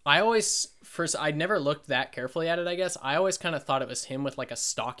 I'd never looked that carefully at it, I guess. I always kind of thought it was him with like a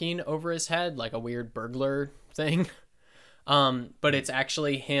stocking over his head, like a weird burglar thing. But it's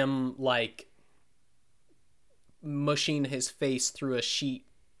actually him like mushing his face through a sheet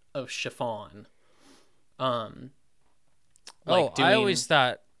of chiffon. I always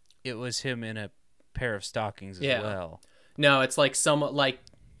thought it was him in a pair of stockings as well. No, it's like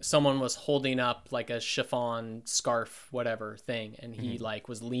someone was holding up like a chiffon scarf, whatever thing, and he like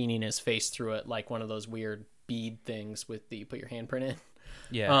was leaning his face through it like one of those weird bead things with the you put your handprint in.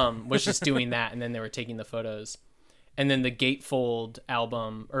 Yeah. Was just doing that, and then they were taking the photos. And then the gatefold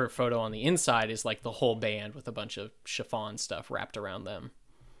album or photo on the inside is like the whole band with a bunch of chiffon stuff wrapped around them.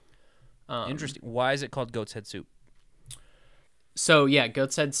 Interesting. Why is it called Goat's Head Soup? So yeah,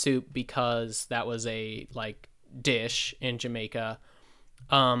 goat's head soup because that was a like dish in Jamaica,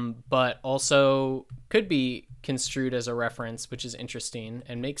 but also could be construed as a reference, which is interesting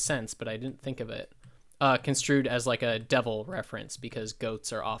and makes sense. But I didn't think of it construed as like a devil reference because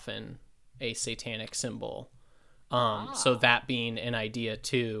goats are often a satanic symbol. So that being an idea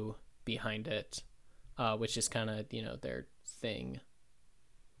too behind it, which is kind of their thing.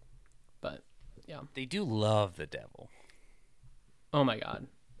 But yeah, They do love the devil. oh my God,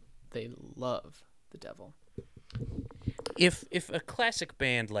 they love the devil. If a classic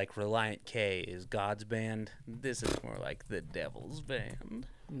band like Reliant K is God's band, this is more like the devil's band.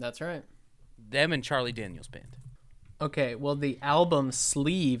 That's right. Them and Charlie Daniels band. Okay, well, the album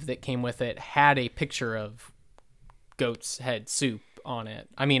sleeve that came with it had a picture of goat's head soup on it.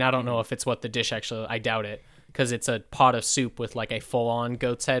 I mean, I don't know if it's what the dish actually, I doubt it, because it's a pot of soup with like a full-on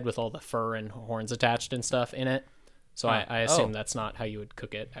goat's head with all the fur and horns attached and stuff in it. So I assume that's not how you would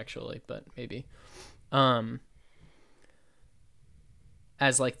cook it, actually, but maybe.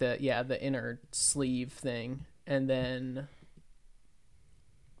 As like the inner sleeve thing. And then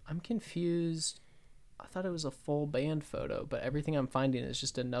I'm confused. I thought it was a full band photo, but everything I'm finding is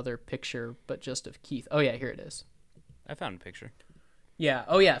just another picture, but just of Keith. Oh yeah, here it is. I found a picture. Yeah.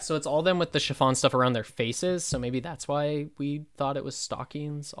 Oh yeah. So it's all them with the chiffon stuff around their faces. So maybe that's why we thought it was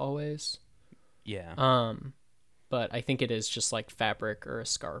stockings always. Yeah. But I think it is just like fabric or a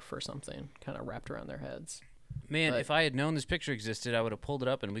scarf or something kind of wrapped around their heads. Man, if I had known this picture existed, I would have pulled it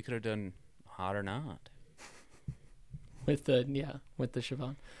up and we could have done Hot or Not. With the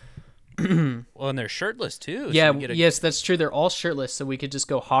chiffon. Well, and they're shirtless too. So Yeah, we get yes, that's true. They're all shirtless, so we could just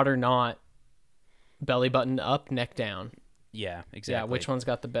go hot or not, belly button up, neck down. Yeah, exactly. Yeah, which one's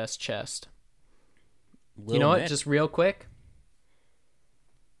got the best chest? Little you know what? Mick. Just real quick.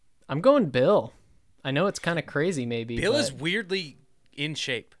 I'm going Bill. I know it's kind of crazy, maybe. Bill but is weirdly in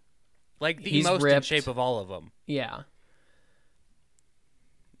shape. Like the he's most in ripped. shape of all of them. Yeah.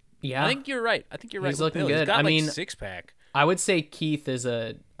 Yeah. I think you're right. He's He's looking Bill. good. He's got I mean, six pack. I would say Keith is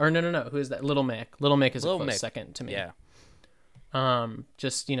no. Who is that? Little Mick. Little Mick is Little a close Mick. second to me. Yeah.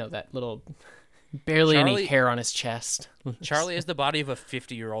 Just that little, barely any Charlie- hair on his chest. Charlie has the body of a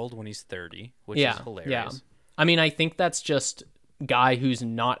 50-year-old when he's 30, which is hilarious. Yeah. I mean, I think that's just guy who's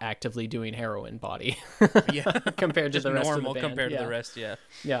not actively doing heroin body. Yeah. Compared to Just the rest normal of the band. compared to Yeah. the rest, yeah.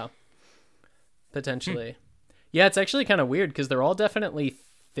 Yeah. Potentially. Yeah, it's actually kind of weird because they're all definitely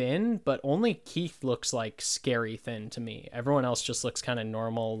thin, but only Keith looks like scary thin to me. Everyone else just looks kind of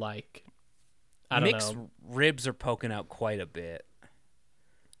normal, like, I don't Mick's know. ribs are poking out quite a bit.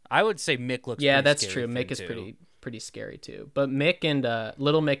 I would say Mick looks Yeah, pretty that's scary true. thin, Mick is too. pretty scary too. But Mick and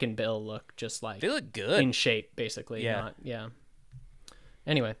Little Mick and Bill look just like They look good. in shape, basically. Yeah. Yeah.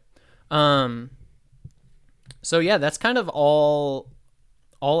 Anyway, so yeah, that's kind of all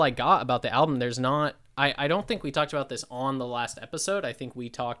I got about the album. There's not. I don't think we talked about this on the last episode. I think we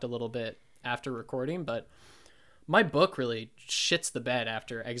talked a little bit after recording, but my book really shits the bed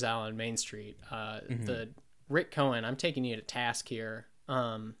after Exile on Main Street. The Rick Cohen. I'm taking you to task here.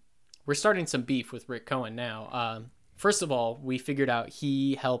 We're starting some beef with Rick Cohen now. First of all, we figured out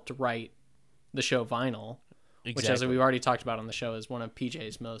he helped write the show Vinyl, which, as we've already talked about on the show, is one of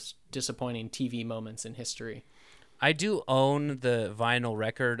PJ's most disappointing TV moments in history. I do own the vinyl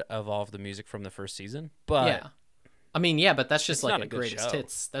record of all of the music from the first season, but Yeah. I mean, yeah, but that's just It's like not a a good greatest show.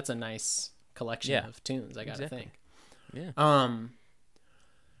 hits. That's a nice collection Yeah. of tunes, I gotta Exactly. think. yeah.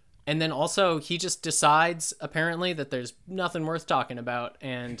 And then also he just decides apparently that there's nothing worth talking about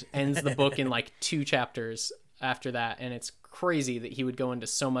and ends the book in like 2 chapters after that. And it's crazy that he would go into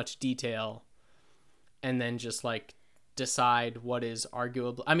so much detail and then just like decide what is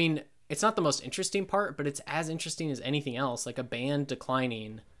arguable. I mean, it's not the most interesting part, but it's as interesting as anything else. Like a band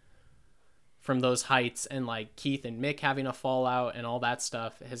declining from those heights and like Keith and Mick having a fallout and all that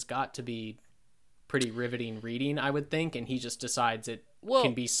stuff has got to be pretty riveting reading, I would think. And he just decides it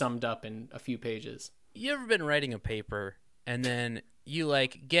can be summed up in a few pages. You ever been writing a paper and then you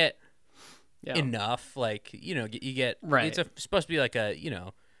like get enough, like, you get Right. it's supposed to be like a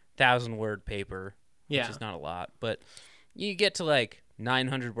 1,000-word paper, which Yeah. is not a lot, but you get to like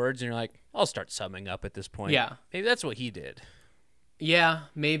 900 words and you're like, I'll start summing up at this point. Yeah. Maybe that's what he did. Yeah,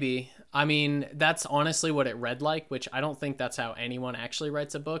 maybe. I mean, that's honestly what it read like, which I don't think that's how anyone actually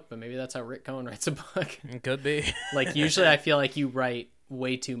writes a book, but maybe that's how Rick Cohen writes a book. It could be. Like, usually I feel like you write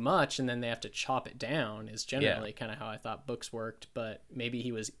way too much and then they have to chop it down is generally Yeah. kind of how I thought books worked, but maybe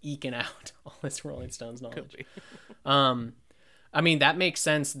he was eking out all this Rolling Stones knowledge. Could be. I mean, that makes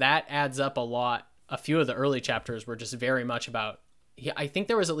sense. That adds up a lot. A few of the early chapters were just very much about, I think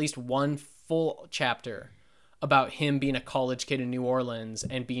there was at least one full chapter about him being a college kid in New Orleans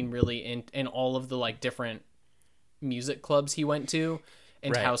and being really in all of the like different music clubs he went to,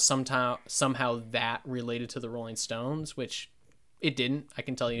 and Right. how somehow that related to the Rolling Stones, which it didn't. I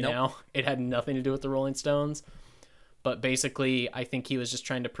can tell you Nope. now, it had nothing to do with the Rolling Stones. But basically, I think he was just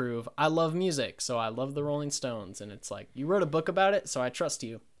trying to prove I love music, so I love the Rolling Stones. And it's like, you wrote a book about it, so I trust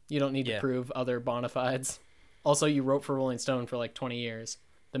you. You don't need to Yeah. prove other bona fides. Also, you wrote for Rolling Stone for like 20 years.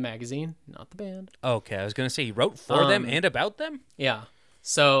 The magazine, not the band. Okay, I was gonna say he wrote for them and about them. Yeah.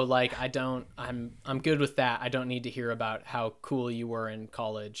 So like I'm good with that. I don't need to hear about how cool you were in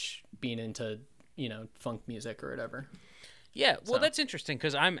college being into, funk music or whatever. Yeah, well, So. that's interesting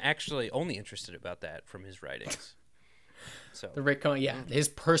because I'm actually only interested about that from his writings. So The Rick Cohen, yeah, his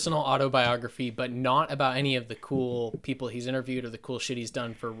personal autobiography, but not about any of the cool people he's interviewed or the cool shit he's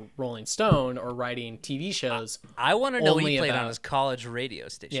done for Rolling Stone or writing TV shows. I want to know what only he played about- on his college radio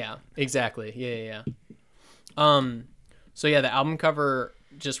station. Yeah, exactly. Yeah. So yeah, the album cover,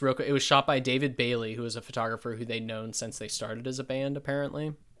 just real quick, it was shot by David Bailey, who is a photographer who they'd known since they started as a band,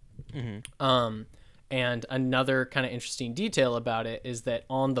 apparently. And another kind of interesting detail about it is that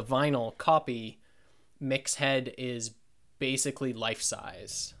on the vinyl copy, Mick's head is basically life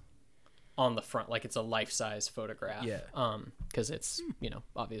size on the front, like it's a life size photograph. Yeah. Because it's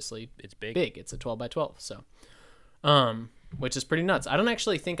obviously It's big. It's a 12 by 12. So, which is pretty nuts. I don't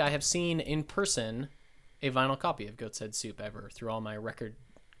actually think I have seen in person a vinyl copy of Goat's Head Soup ever through all my record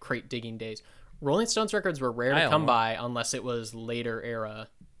crate digging days. Rolling Stones records were rare to I come own by unless it was later era.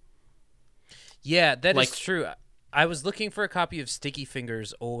 Yeah, that is Like- true. I was looking for a copy of Sticky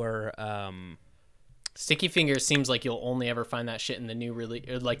Fingers or Sticky Fingers seems like you'll only ever find that shit in the new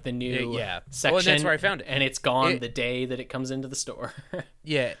like the new Yeah. section. Well, and that's where I found it. And it's gone It- the day that it comes into the store.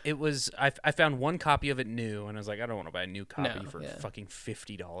 yeah, it was. I found one copy of it new, and I was like, I don't want to buy a new copy No, for yeah. fucking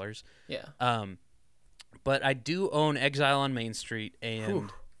 $50. Yeah. But I do own Exile on Main Street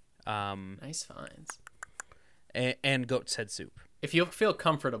and Nice finds. and Goat's Head Soup. If you feel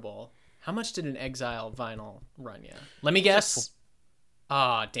comfortable, how much did an Exile vinyl run you? Let me guess.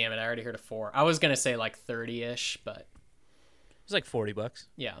 Ah, damn it. I already heard a 4. I was going to say like 30-ish, but It was like $40.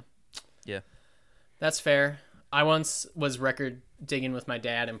 yeah. Yeah. That's fair. I once was record digging with my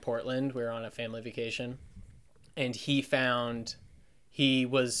dad in Portland. We were on a family vacation, and he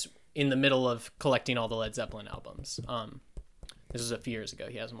was in the middle of collecting all the Led Zeppelin albums. This was a few years ago.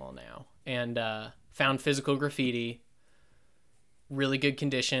 He has them all now. And found Physical Graffiti. Really good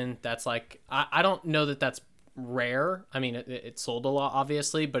condition. That's like, I don't know that that's rare. I mean, it sold a lot,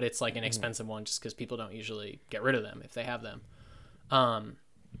 obviously, but it's like an expensive one just because people don't usually get rid of them if they have them.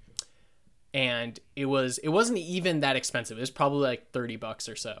 And it wasn't even that expensive. It was probably like $30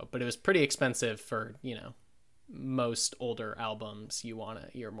 or so, but it was pretty expensive for, most older albums.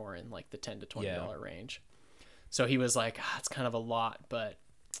 You're more in like the $10 to $20 range. So he was like, it's kind of a lot, but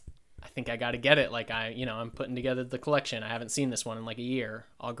I think I got to get it. Like I'm putting together the collection. I haven't seen this one in like a year.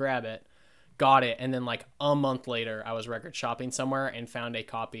 I'll grab it. Got it. And then like a month later, I was record shopping somewhere and found a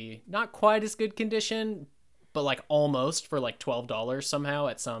copy, not quite as good condition, but like almost for like $12 somehow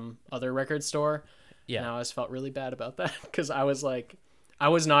at some other record store. Yeah. And I always felt really bad about that because I was like, I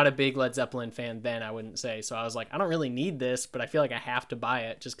was not a big Led Zeppelin fan then, I wouldn't say. So I was like, I don't really need this, but I feel like I have to buy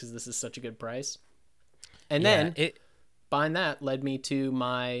it just because this is such a good price. And then buying that led me to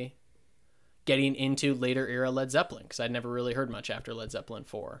my getting into later era Led Zeppelin because I'd never really heard much after Led Zeppelin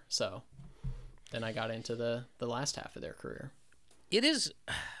 4. So then I got into the last half of their career. It is.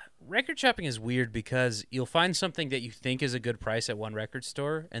 Record shopping is weird because you'll find something that you think is a good price at one record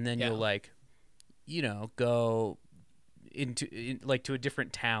store, and then you'll go to a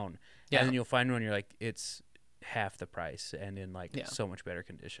different town, and then you'll find one you're like, it's half the price and in so much better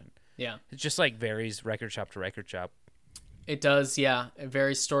condition. Yeah. It just varies record shop to record shop. It does, yeah. It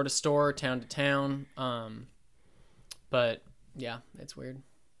varies store to store, town to town. But yeah, it's weird.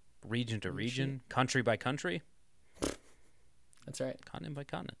 Region to region, country by country. That's right. Continent by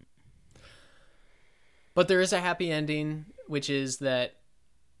continent. But there is a happy ending, which is that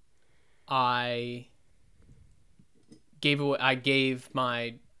I gave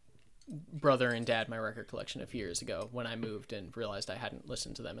my brother and dad my record collection a few years ago when I moved and realized I hadn't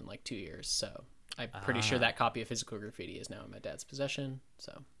listened to them in like 2 years. So I'm pretty sure that copy of Physical Graffiti is now in my dad's possession.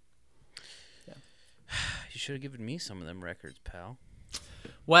 So, yeah. You should have given me some of them records, pal.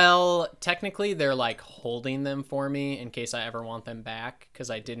 Well, technically, they're like holding them for me in case I ever want them back, because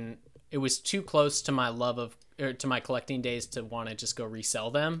I didn't. It was too close to my to my collecting days to want to just go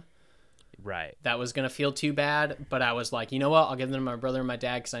resell them. Right. That was gonna feel too bad, but I was like, you know what? I'll give them to my brother and my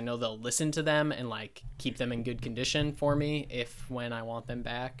dad because I know they'll listen to them and like keep them in good condition for me when I want them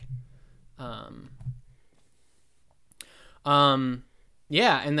back.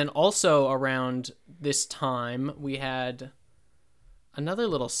 Yeah, and then also around this time we had another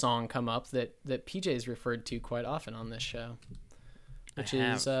little song come up that PJ's referred to quite often on this show, which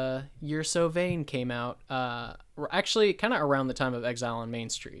is You're So Vain came out actually kind of around the time of Exile on Main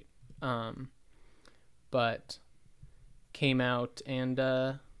Street, but came out and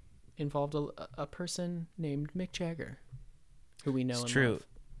involved a person named Mick Jagger, who we know and true. love.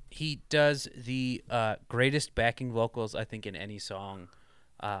 He does the greatest backing vocals, I think, in any song.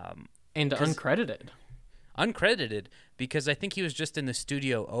 And uncredited. Uncredited, because I think he was just in the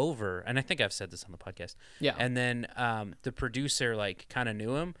studio over, and I think I've said this on the podcast. Yeah. And then the producer, like, kind of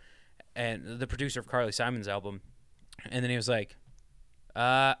knew him, and the producer of Carly Simon's album, and then he was like,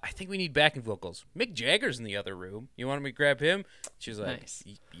 I think we need backing vocals. Mick Jagger's in the other room. You want me to grab him? She was like, Nice.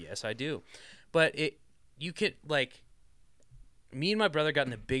 Yes, I do. But you could, like, me and my brother got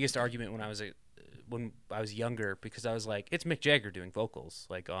in the biggest argument when I was younger, because I was like, it's Mick Jagger doing vocals,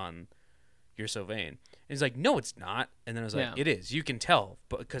 like, on You're So Vain. And he's like, no, it's not. And then I was like, It is. You can tell,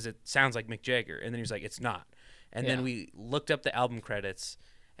 because it sounds like Mick Jagger. And then he was like, it's not. And then we looked up the album credits,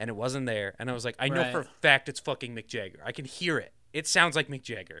 and it wasn't there. And I was like, I know for a fact it's fucking Mick Jagger. I can hear it. It sounds like Mick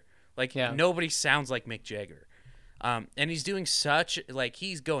Jagger. Like, nobody sounds like Mick Jagger. And he's doing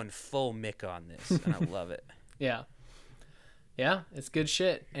he's going full Mick on this, and I love it. Yeah. Yeah, it's good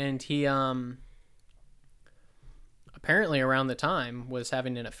shit. And he apparently around the time was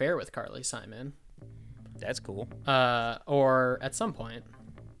having an affair with Carly Simon. That's cool. Or at some point.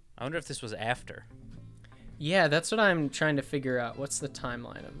 I wonder if this was after. Yeah, that's what I'm trying to figure out. What's the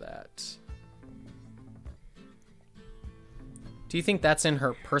timeline of that? Do you think that's in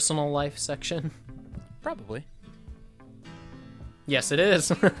her personal life section? Probably. Yes, it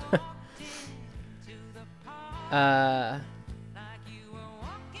is.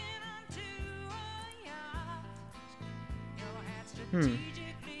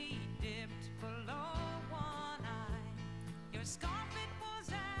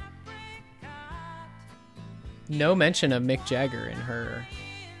 No mention of Mick Jagger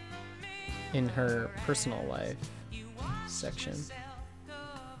in her personal life section.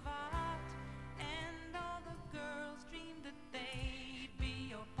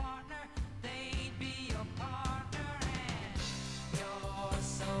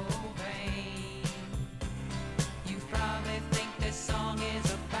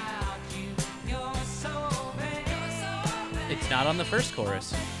 It's not on the first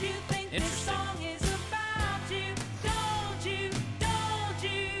chorus. Interesting.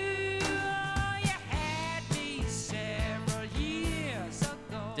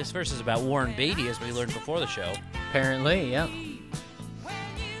 This verse is about Warren Beatty, as we learned before the show. Apparently, yeah.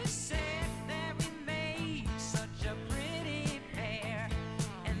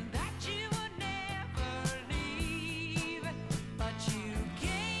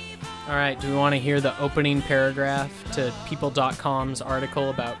 All right, do we want to hear the opening paragraph to People.com's article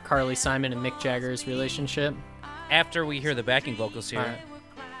about Carly Simon and Mick Jagger's relationship? After we hear the backing vocals here. All right.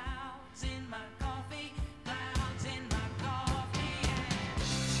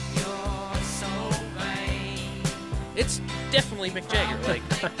 It's definitely Mick Jagger. Like,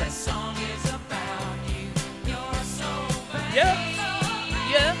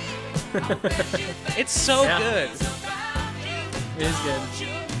 yeah. It's so good. It is good.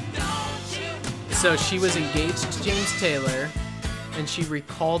 So she was engaged to James Taylor, and she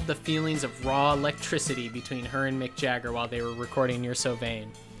recalled the feelings of raw electricity between her and Mick Jagger while they were recording You're So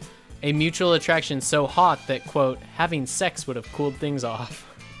Vain. A mutual attraction so hot that, quote, having sex would have cooled things off.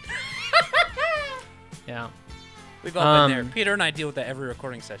 Yeah. We've all been there. Peter and I deal with that every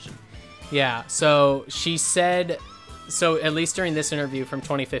recording session. Yeah, so she said, at least during this interview from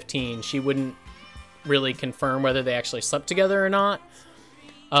 2015, she wouldn't really confirm whether they actually slept together or not.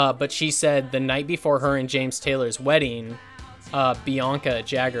 But she said the night before her and James Taylor's wedding, Bianca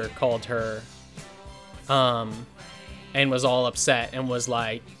Jagger called her and was all upset and was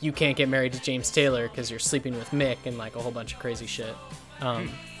like, you can't get married to James Taylor because you're sleeping with Mick, and like a whole bunch of crazy shit.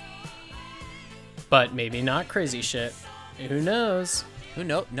 But maybe not crazy shit. Who knows?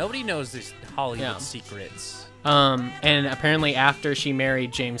 Nobody knows these Hollywood secrets. And apparently after she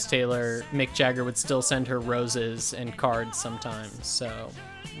married James Taylor, Mick Jagger would still send her roses and cards sometimes. So,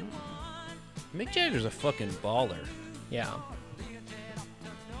 Mick Jagger's a fucking baller. yeah.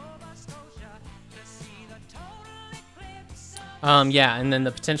 Yeah, and then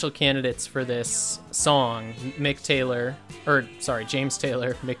the potential candidates for this song, James Taylor,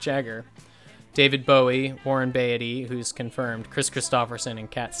 Mick Jagger, David Bowie, Warren Beatty, who's confirmed, Chris Christopherson, and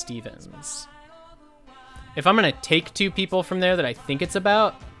Cat Stevens. If I'm going to take two people from there that I think it's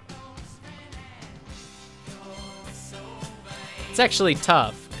about, it's actually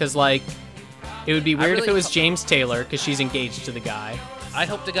tough, because, like, it would be weird if it was James Taylor, because she's engaged to the guy. I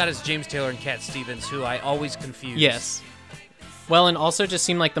hope to God it's James Taylor and Cat Stevens, who I always confuse. Yes. Well, and also just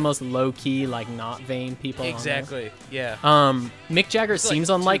seem like the most low-key, like, not vain people. Exactly, yeah. Mick Jagger seems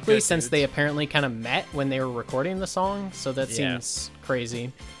like unlikely since dudes. they apparently kind of met when they were recording the song, so that seems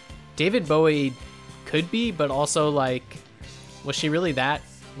crazy. David Bowie could be, but also, like, was she really that,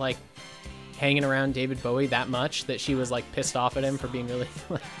 like, hanging around David Bowie that much that she was, like, pissed off at him for being really,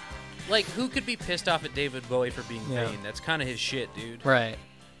 like... Like, who could be pissed off at David Bowie for being vain? That's kind of his shit, dude. Right.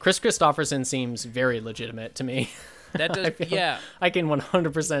 Chris Christopherson seems very legitimate to me. That does, yeah. I can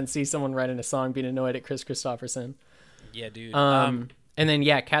 100% see someone writing a song being annoyed at Chris Christopherson. Yeah, dude. And then,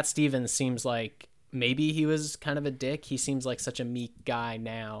 yeah, Cat Stevens seems like maybe he was kind of a dick. He seems like such a meek guy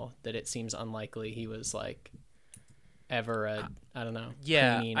now that it seems unlikely he was, like, ever a, I don't know,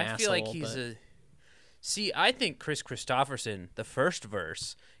 preemie I feel like he's but... a... See, I think Chris Christopherson, the first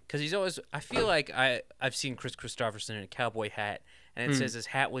verse, because he's always... I feel like I've seen Chris Christopherson in a cowboy hat, and it says his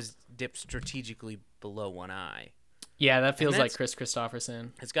hat was dipped strategically below one eye. Yeah, that feels like Chris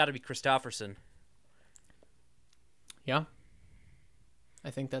Christopherson. It's got to be Christopherson. Yeah.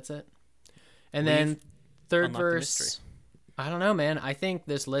 I think that's it. And then third verse... I don't know, man. I think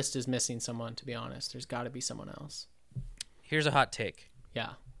this list is missing someone, to be honest. There's got to be someone else. Here's a hot take. Yeah,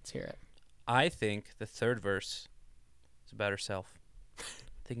 let's hear it. I think the third verse is about herself. I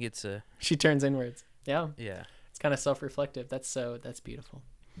think it's a... She turns inwards. Yeah. Yeah. It's kind of self-reflective. That's beautiful.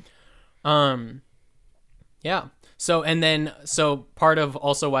 Yeah. So part of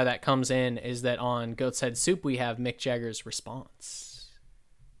also why that comes in is that on Goat's Head Soup we have Mick Jagger's response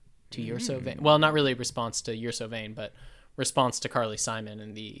to You're So Vain. Well, not really response to You're So Vain, but response to Carly Simon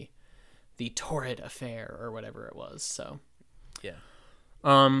and the torrid affair or whatever it was. So yeah.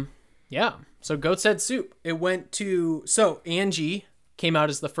 Yeah. So Goat's Head Soup. It went to... So Angie came out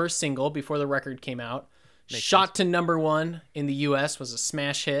as the first single before the record came out. Shot to number 1 in the US, was a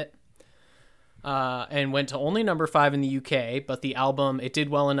smash hit. And went to only number 5 in the UK, but the album, it did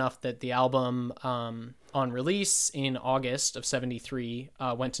well enough that the album on release in August of 73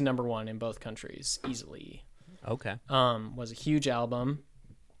 went to number 1 in both countries easily. Okay. Was a huge album.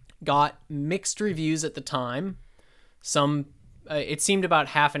 Got mixed reviews at the time. Some... it seemed about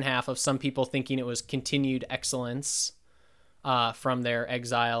half and half of some people thinking it was continued excellence from their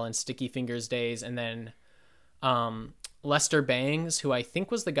Exile and Sticky Fingers days. And then Lester Bangs, who I think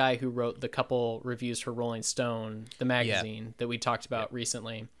was the guy who wrote the couple reviews for Rolling Stone, the magazine that we talked about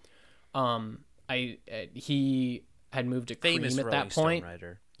recently. He had moved to Cream Famous at Rolling that point. Stone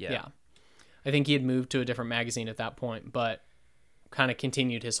writer. Yeah. I think he had moved to a different magazine at that point, but kind of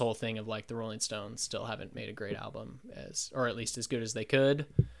continued his whole thing of like the Rolling Stones still haven't made a great album or at least as good as they could.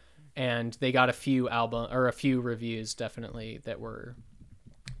 And they got a few reviews definitely that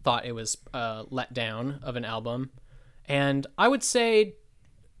thought it was let down of an album. And I would say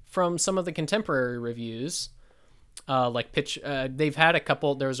from some of the contemporary reviews, they've had a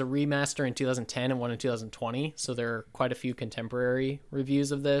couple, there was a remaster in 2010 and one in 2020. So there are quite a few contemporary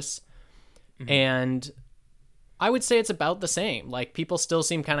reviews of this. Mm-hmm. And I would say it's about the same. Like, people still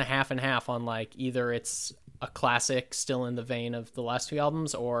seem kind of half and half on, like, either it's a classic still in the vein of the last 2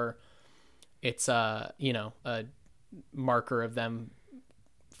 albums, or it's a marker of them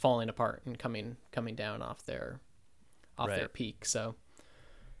falling apart and coming down off their peak. So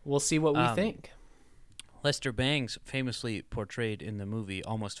we'll see what we think. Lester Bangs famously portrayed in the movie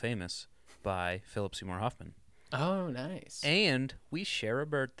Almost Famous by Philip Seymour Hoffman. Oh, nice. And we share a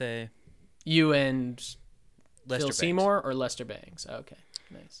birthday. You and Lester Phil Seymour or Lester Bangs? Okay,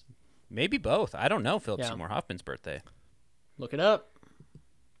 nice. Maybe both. I don't know Philip Seymour Hoffman's birthday. Look it up.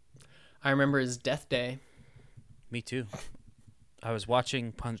 I remember his death day. Me too. I was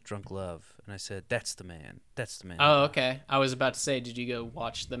watching Punch Drunk Love, and I said, that's the man. That's the man. Oh, okay. I was about to say, did you go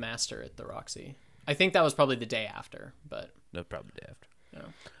watch The Master at the Roxy? I think that was probably the day after, but... No, probably the day after.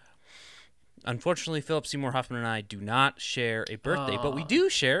 No. Unfortunately, Philip Seymour Hoffman and I do not share a birthday, but we do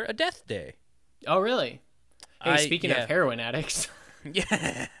share a death day. Oh, really? Hey, speaking of heroin addicts.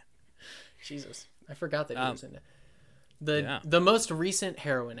 Yeah. Jesus. I forgot that he was in it. Yeah. The most recent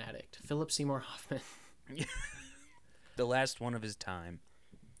heroin addict, Philip Seymour Hoffman. The last one of his time.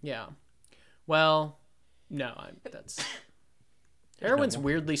 Yeah. Well, no, that's heroin's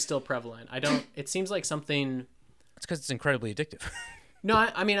weirdly still prevalent. It seems like something. It's because it's incredibly addictive. No,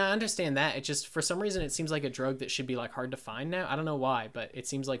 I mean, I understand that. It just, for some reason, it seems like a drug that should be like hard to find now. I don't know why, but it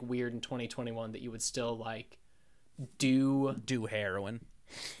seems like weird in 2021 that you would still like do heroin.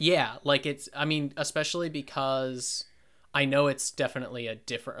 Yeah, like I mean, especially because I know it's definitely a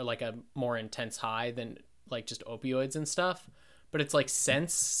different, or like a more intense high than like just opioids and stuff. But it's like,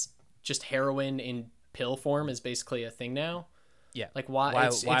 since just heroin in pill form is basically a thing now. Yeah. Like why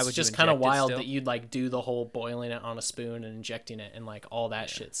it's would just you kind of inject it wild still? that you'd like do the whole boiling it on a spoon and injecting it and like all that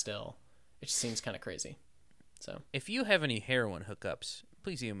shit still. It just seems kind of crazy. So If you have any heroin hookups,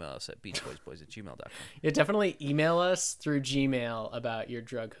 please email us at beachboysboys@gmail.com. yeah, definitely email us through Gmail about your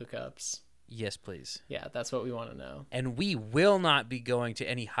drug hookups. Yes, please. Yeah, that's what we want to know. And we will not be going to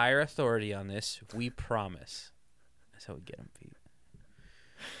any higher authority on this. We promise. That's how we get them, Pete.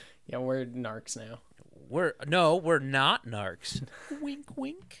 Yeah, we're narcs now. We're not narcs. Wink,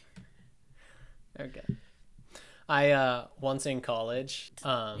 wink. Okay. I once in college,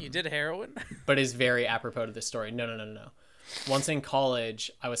 You did heroin? but is very apropos to this story. No. Once in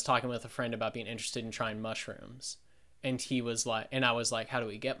college, I was talking with a friend about being interested in trying mushrooms, and he was like, and I was like, "How do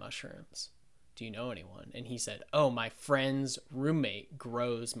we get mushrooms? Do you know anyone?" And he said, "Oh, my friend's roommate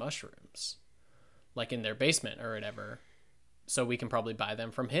grows mushrooms, like in their basement or whatever, so we can probably buy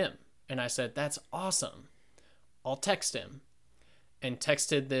them from him." And I said, "That's awesome. I'll text him." And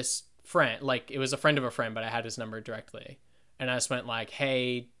texted this friend, like it was a friend of a friend, but I had his number directly. And I just went like,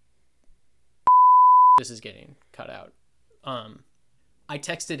 "Hey, this is getting cut out." I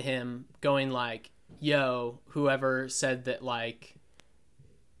texted him going like, "Yo, whoever said that like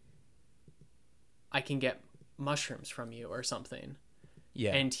I can get mushrooms from you or something."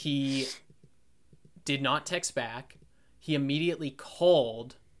 Yeah. And he did not text back. He immediately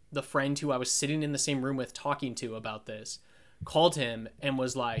called the friend who I was sitting in the same room with talking to about this, called him and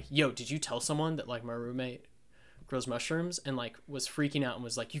was like, "Yo, did you tell someone that like my roommate grows mushrooms?" And like was freaking out and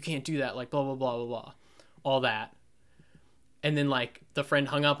was like, "You can't do that," like blah, blah, blah, blah, blah, all that. And then like the friend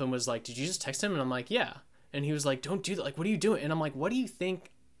hung up and was like, "Did you just text him?" And I'm like, "Yeah." And he was like, "Don't do that. Like, what are you doing?" And I'm like, "What do you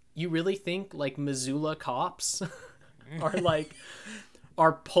think? You really think like Missoula cops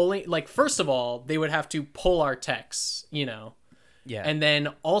are pulling, like, first of all, they would have to pull our texts, you know? Yeah. And then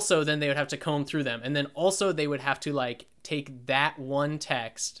also then they would have to comb through them. And then also they would have to like take that one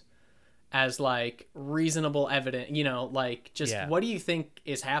text as like reasonable evidence, you know, like just what do you think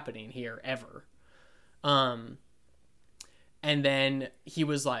is happening here ever? And then he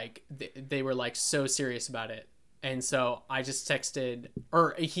was like, they were like so serious about it. And so I just texted,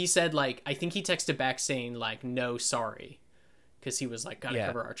 or he said like, I think he texted back saying like, "No, sorry." Cause he was like, "Gotta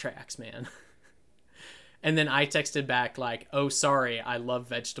cover our tracks, man." And then I texted back like, "Oh, sorry, I love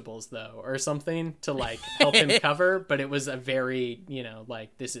vegetables though," or something to like help him cover. But it was a very, you know,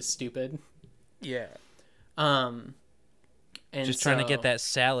 like, this is stupid. Yeah. And just trying to get that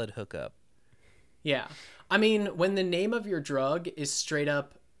salad hookup. Yeah. I mean, when the name of your drug is straight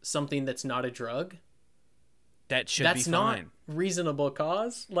up something that's not a drug, that's not fine. Reasonable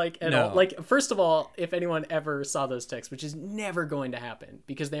cause, like at No. all. Like, first of all, if anyone ever saw those texts, which is never going to happen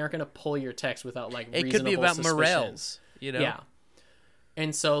because they aren't going to pull your text without like It reasonable could be about suspicion. morels, you know? Yeah.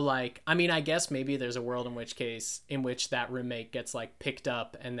 And so like, I mean, I guess maybe there's a world in which that roommate gets like picked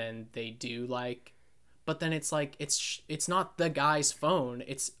up and then they do like, but then it's like, it's not the guy's phone.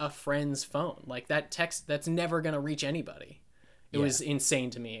 It's a friend's phone. Like that text, that's never going to reach anybody. It was insane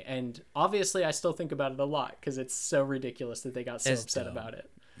to me. And obviously I still think about it a lot because it's so ridiculous that they got so upset about it.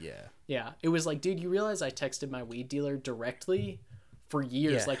 Yeah. Yeah. It was like, dude, you realize I texted my weed dealer directly for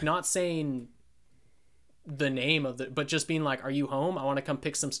years, like not saying the name of but just being like, "Are you home? I want to come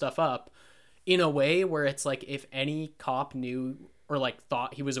pick some stuff up," in a way where it's like, if any cop knew or like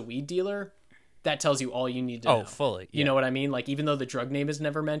thought he was a weed dealer, that tells you all you need to know. Oh, fully. Yeah. You know what I mean? Like, even though the drug name is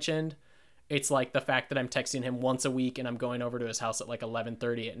never mentioned, it's like the fact that I'm texting him once a week and I'm going over to his house at like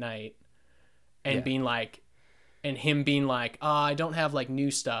 11:30 at night and being like, and him being like, "Oh, I don't have like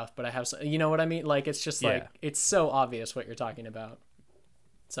new stuff, but I have some," you know what I mean? Like, it's just like, it's so obvious what you're talking about.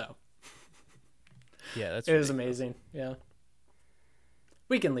 So yeah, that's it was amazing. Yeah.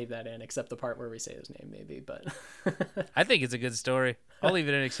 We can leave that in, except the part where we say his name, maybe, but I think it's a good story. I'll leave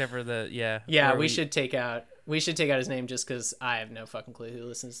it in except for the yeah, we should take out his name just because I have no fucking clue who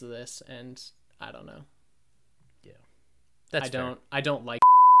listens to this, and I don't know. Yeah, that's I don't like,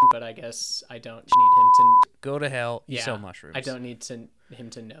 but I guess I don't need him to go to hell. You yeah, sell mushrooms. I don't need to him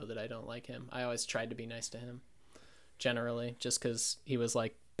to know that I don't like him. I always tried to be nice to him, generally, just because he was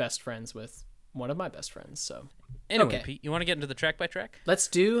like best friends with one of my best friends. So Anyway, okay. Pete, you want to get into the track by track? Let's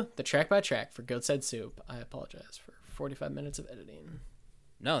do the track by track for Goat's Head Soup. I apologize for 45 minutes of editing.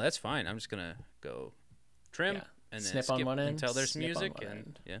 No, that's fine. I'm just gonna go trim Yeah. and then Snip skip on one end, until there's snip on music one and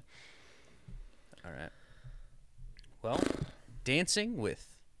end. yeah. All right. Well, dancing with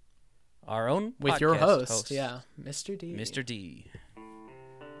our own With your podcast host, yeah, Mr. D. Mr. D.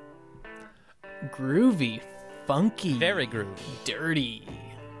 Groovy, funky, Very groovy. dirty.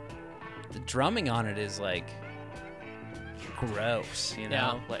 The drumming on it is like gross, you know?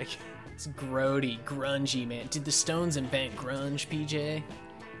 Yeah. Like, It's grody, grungy, man. Did the Stones invent grunge, PJ?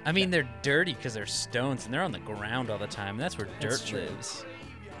 I mean, they're dirty because they're stones and they're on the ground all the time. That's where That's dirt true. lives.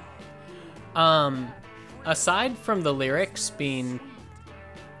 Aside from the lyrics being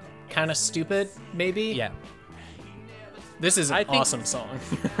kind of stupid, maybe. Yeah. This is an I think- awesome song.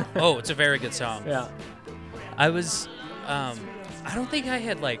 Oh, it's a very good song. Yeah. I was, I don't think I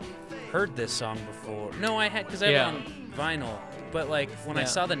had like heard this song before. No, I had because I have it on vinyl. But like when I Yeah.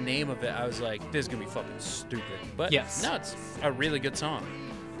 saw the name of it, I was like, "This is gonna be fucking stupid." But Yes. no, it's a really good song.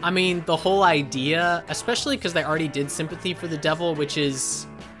 I mean, the whole idea, especially because they already did Sympathy for the Devil, which is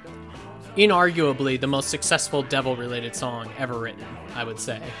inarguably the most successful devil-related song ever written, I would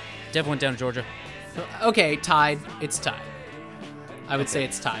say. Devil Went Down to Georgia. Okay, tied. It's tied. I would say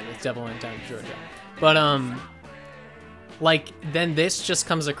it's tied with Devil Went Down to Georgia. But like then this just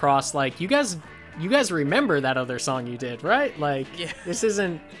comes across like you guys remember that other song you did, right? Like Yeah. this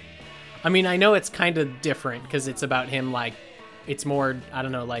isn't. I mean, I know it's kind of different because it's about him. Like it's more, I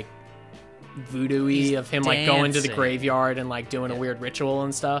don't know, like voodoo-y He's of him like going to the dancing. graveyard and like doing a weird ritual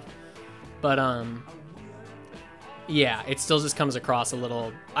and stuff. But yeah, it still just comes across a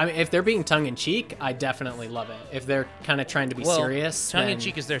little. I mean, if they're being tongue in cheek, I definitely love it. If they're kind of trying to be Well, serious, tongue in then-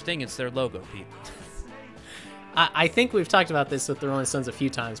 cheek is their thing. It's their logo, Pete. I think we've talked about this with the Rolling Stones a few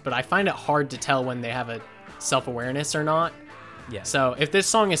times, but I find it hard to tell when they have a self-awareness or not. Yeah. So if this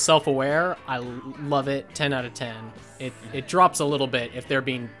song is self-aware, I love it. 10 out of 10. It drops a little bit if they're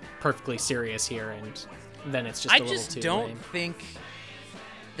being perfectly serious here, and then it's just a I little just too don't lame. think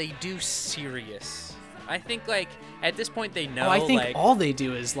they do serious. I think like at this point they know. Oh, I think like, all they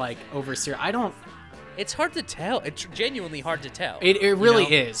do is like over serious. I don't. it's hard to tell. It's genuinely hard to tell. It you really know?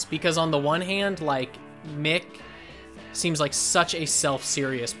 is, because on the one hand, like Mick seems like such a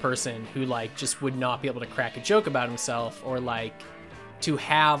self-serious person who like just would not be able to crack a joke about himself, or like to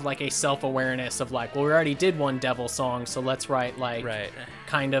have like a self-awareness of like, well, we already did one devil song, so let's write like Right.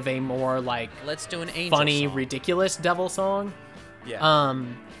 kind of a more like Let's do an angel funny, song. ridiculous devil song. Yeah.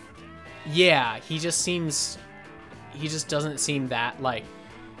 Yeah, he just doesn't seem that like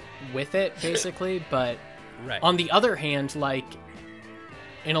with it basically. But right. on the other hand, like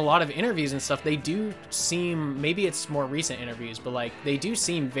in a lot of interviews and stuff, they do seem, maybe it's more recent interviews, but like they do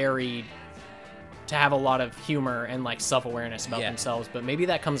seem very to have a lot of humor and like self-awareness about Yeah. themselves. But maybe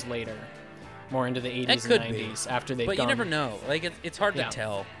that comes later, more into the 80s That could and be. 90s after they've But gone. you never know. Like it's hard Yeah. to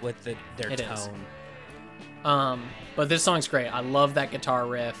tell with their It tone. is. But this song's great. I love that guitar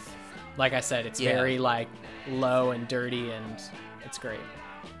riff. Like I said, it's Yeah. very like low and dirty, and it's great.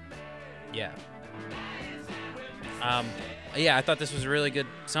 Yeah. Yeah, I thought this was a really good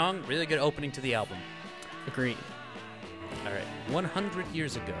song, really good opening to the album. Agreed. All right. 100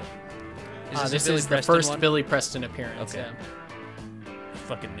 years ago. This a Billy is the Preston first one? Billy Preston appearance. Okay.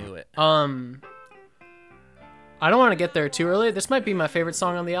 Fucking knew it. Yeah. I don't want to get there too early. This might be my favorite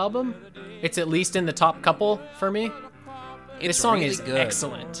song on the album. It's at least in the top couple for me. This It's song really is good.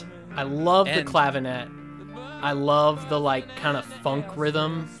 excellent. I love the And- clavinet. I love the like kind of funk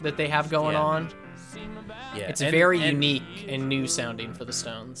rhythm that they have going Yeah. on. Yeah. It's and- very and unique and new sounding for the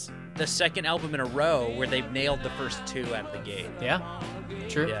Stones. The second album in a row where they've nailed the first two out of the gate. Yeah,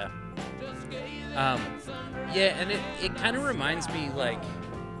 true. Yeah. Yeah, and it kind of reminds me like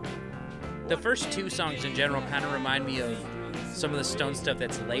the first two songs in general kind of remind me of some of the Stone stuff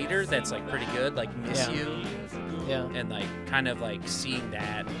that's later that's like pretty good, like Miss Yeah. You, Yeah. and like kind of like seeing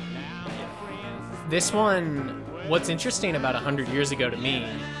that. This one, what's interesting about 100 years ago to me,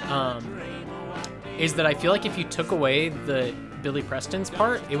 is that I feel like if you took away the Billy Preston's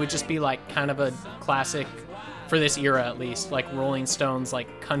part, it would just be like kind of a classic, for this era at least, like Rolling Stones,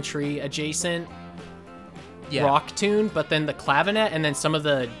 like country adjacent Yeah. rock tune, but then the clavinet and then some of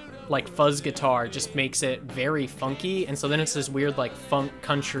the like fuzz guitar just makes it very funky, and so then it's this weird like funk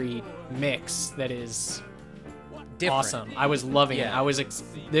country mix that is Different. awesome. I was loving it. Yeah. I was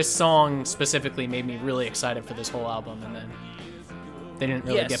this song specifically made me really excited for this whole album, and then they didn't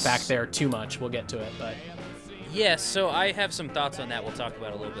really Yes. get back there too much. We'll get to it, but Yeah, so I have some thoughts on that we'll talk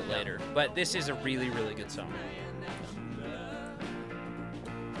about a little bit later. But this is a really, really good song.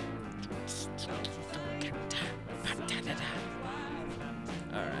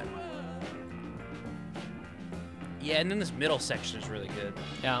 Alright. Yeah, and then this middle section is really good.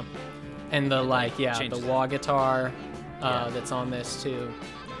 Yeah. And the the Changes. wah guitar Yeah. that's on this too.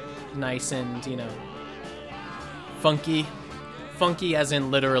 Nice and, funky. Funky as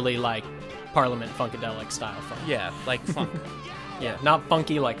in literally like Parliament Funkadelic style funk. Yeah, like funk. Yeah, not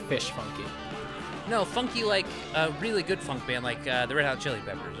funky like Fish funky. No, funky like a really good funk band like the Red Hot Chili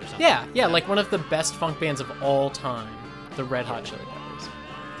Peppers or something. Yeah, like one of the best funk bands of all time, the Red Hot Chili Peppers.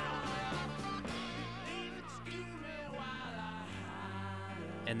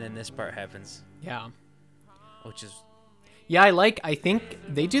 And then this part happens, Yeah. which is Yeah, I think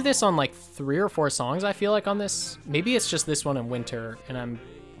they do this on like 3 or 4 songs, I feel like, on this. Maybe it's just this one in Winter,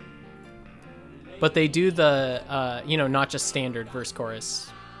 but they do the, not just standard verse chorus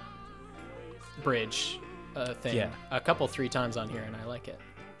bridge thing. Yeah. A couple, 3 times on here, and I like it.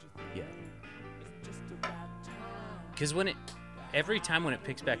 yeah. Because every time when it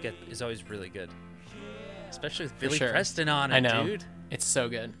picks back up is always really good, especially with Billy sure. Preston on it, I know. dude. It's so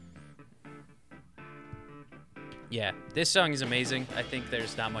good. Yeah, this song is amazing. I think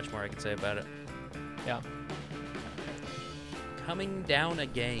there's not much more I can say about it. Yeah. Coming Down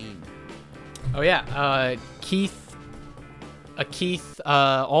Again. Oh, yeah. Keith,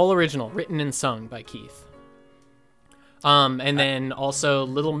 all original, written and sung by Keith. And then also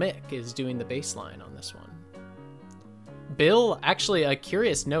Little Mick is doing the bass line on this one. Bill, actually, a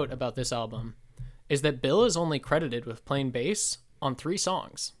curious note about this album is that Bill is only credited with playing bass on 3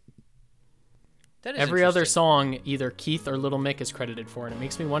 songs. That is Every other interesting. song, either Keith or Little Mick is credited for, and it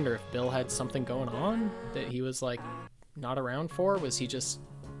makes me wonder if Bill had something going on that he was like not around for. Was he just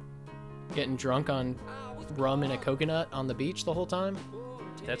getting drunk on rum and a coconut on the beach the whole time?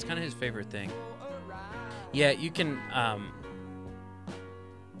 That's kind of his favorite thing. Yeah, you can.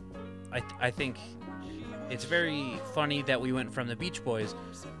 I think it's very funny that we went from the Beach Boys,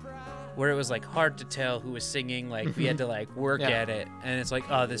 where it was like hard to tell who was singing. Like we had to like work Yeah. at it, and it's like,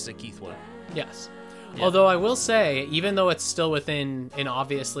 oh, this is a Keith one. Yes. Yeah. Although I will say, even though it's still within an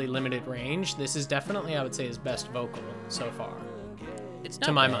obviously limited range, this is definitely, I would say, his best vocal so far. It's To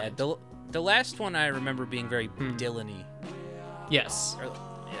not my bad. mind. The last one I remember being very Dylan-y. Yes. Or-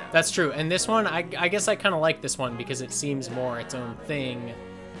 yeah. That's true. And this one, I guess I kind of like this one because it seems more its own thing.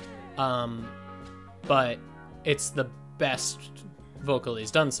 But it's the best vocal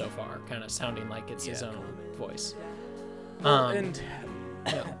he's done so far, kind of sounding like it's his own voice. And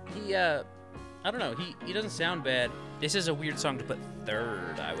he, I don't know, he doesn't sound bad. This is a weird song to put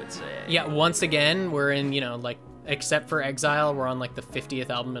third, I would say. Yeah, once again, we're in, except for Exile, we're on like the 50th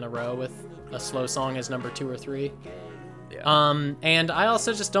album in a row with a slow song as number 2 or 3. Yeah. And I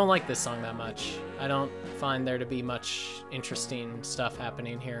also just don't like this song that much. I don't find there to be much interesting stuff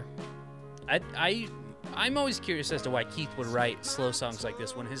happening here. I'm always curious as to why Keith would write slow songs like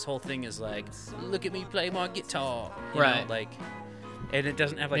this when his whole thing is like, look at me play my guitar. You Right. know, and it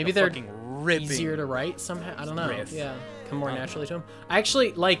doesn't have like Maybe a they're fucking ripping. Easier to write somehow. I don't know. riff. Yeah, come more naturally to him. I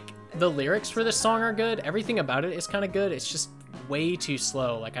actually like the lyrics for this song are good. Everything about it is kind of good. It's just way too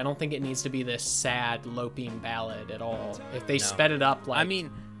slow. Like I don't think it needs to be this sad loping ballad at all. If they sped it up, like I mean,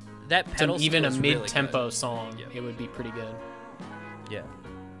 that to pedal even a steel is really mid-tempo good. song, Yeah. it would be pretty good. Yeah.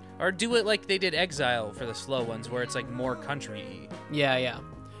 Or do it like they did Exile for the slow ones, where it's like more country. Yeah,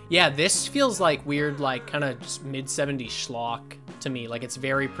 this feels like weird, like kind of just mid-70s schlock to me. Like it's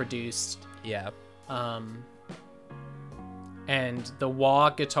very produced. Yeah. And the wah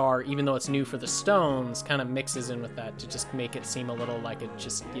guitar, even though it's new for the Stones, kind of mixes in with that to just make it seem a little like a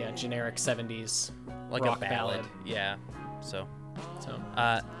just generic 70s Like rock a ballad. Yeah. So.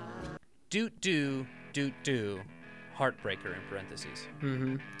 Doot doo, doot doo, heartbreaker in parentheses.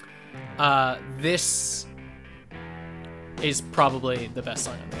 This is probably the best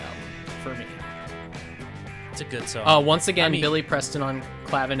song on the album for me. It's a good song. Once again, I mean- Billy Preston on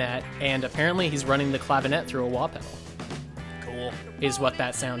clavinet, and apparently he's running the clavinet through a wah pedal. Cool. Is what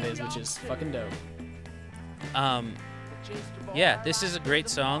that sound is, which is fucking dope. Yeah, this is a great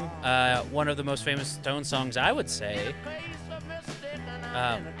song. One of the most famous Stone songs, I would say.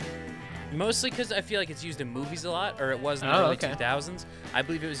 Mostly because I feel like it's used in movies a lot, or it was in the early 2000s. I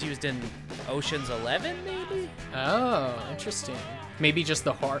believe it was used in Ocean's 11, maybe? Oh, interesting. Maybe just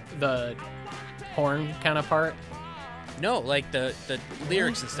the horn kind of part. No, like the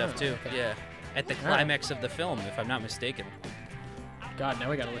lyrics and stuff, too. Okay. Yeah. At the climax of the film, if I'm not mistaken. God, now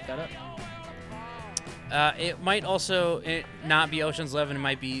we gotta look that up. It might also not be Ocean's 11. It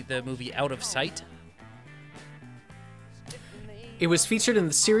might be the movie Out of Sight. It was featured in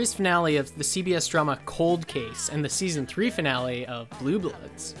the series finale of the CBS drama Cold Case and the season 3 finale of Blue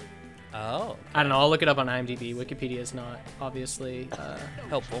Bloods. Oh. I don't know. I'll look it up on IMDb. Wikipedia is not obviously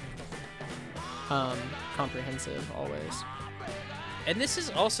Helpful. comprehensive always. And this is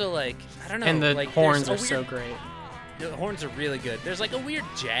also like, I don't know. And the like, horns are there's a so weird- great. The horns are really good. There's like a weird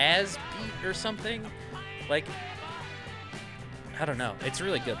jazz beat or something. Like, I don't know. It's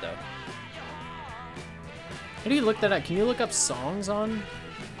really good though. How do you look that up? Can you look up songs on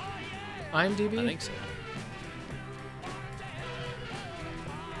IMDb? I think so.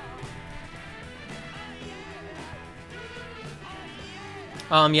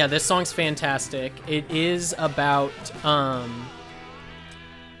 Yeah, this song's fantastic. It is about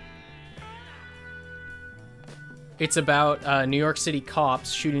it's about New York City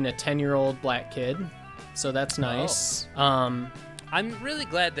cops shooting a 10-year-old black kid. So that's nice. I'm really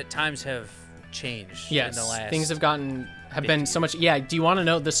glad that times have changed Yes, in the last things have been so much. Yeah, do you want to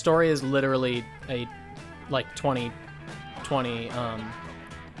know? The story is literally a like 2020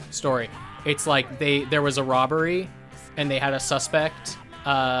 story. It's like there was a robbery, and they had a suspect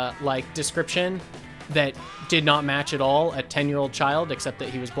like description that did not match at all a 10-year-old child, except that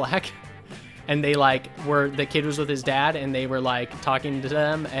he was black. And they the kid was with his dad, and they were like talking to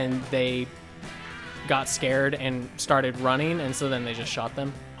them, and they got scared and started running, and so then they just shot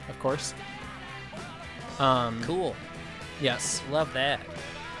them, of course. Cool. Yes. Love that.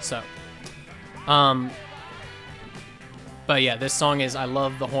 So, but yeah, this song I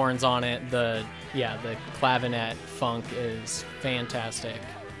love the horns on it. The clavinet funk is fantastic.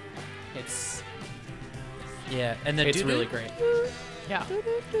 It's And the doo-doo? really great. Yeah.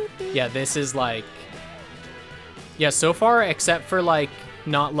 Yeah, this is like, so far, except for like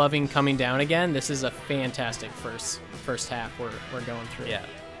not loving Coming Down Again, this is a fantastic first half we're going through. Yeah.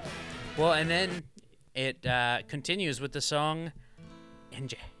 Well, and then it continues with the song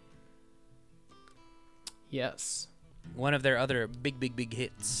NJ. Yes. One of their other big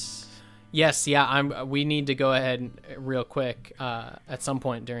hits. Yes, yeah. We need to go ahead real quick at some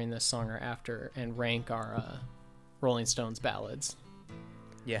point during this song or after and rank our Rolling Stones ballads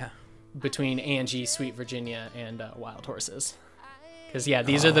Yeah. between Angie, Sweet Virginia, and Wild Horses. Because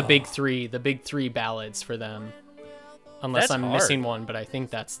these are the big three ballads for them. Unless That's I'm hard. missing one, but I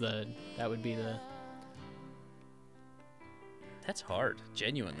think that would be the. That's hard,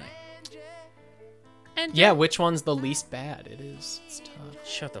 genuinely. Yeah, which one's the least bad? It's tough.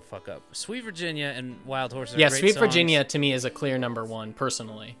 Shut the fuck up. Sweet Virginia and Wild Horses are Yeah, great Sweet songs. Virginia to me is a clear number one,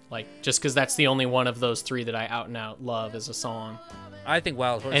 personally. Like, just because that's the only one of those three that I out and out love as a song. I think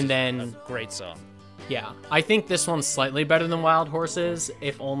Wild Horses And then- is a great song. Yeah, I think this one's slightly better than Wild Horses,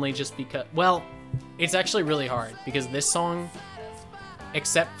 if only just because... Well, it's actually really hard, because this song,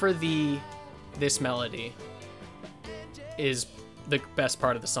 except for this melody, is the best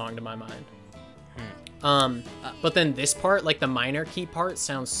part of the song to my mind. But then this part, like the minor key part,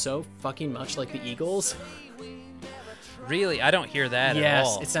 sounds so fucking much like the Eagles. Really? I don't hear that at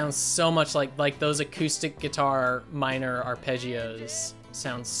all. Yes, it sounds so much like those acoustic guitar minor arpeggios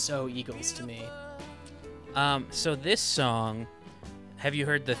sound so Eagles to me. So this song, have you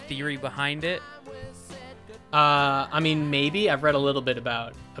heard the theory behind it? I mean, maybe I've read a little bit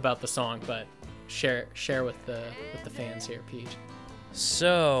about the song, but share with the fans here, Pete.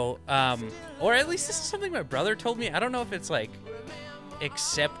 So, or at least this is something my brother told me. I don't know if it's like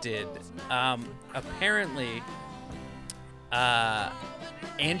accepted. Apparently,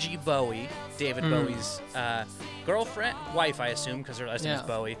 Angie Bowie, David Bowie's wife, I assume, because her last name is Yeah.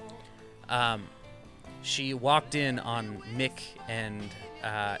 Bowie. She walked in on Mick and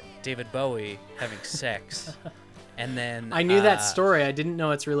David Bowie having sex, and then I knew that story. I didn't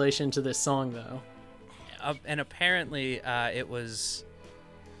know its relation to this song, though. And apparently it was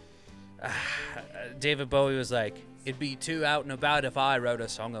David Bowie was like, it'd be too out and about if I wrote a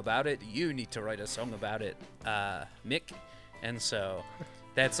song about it. You need to write a song about it, Mick. And so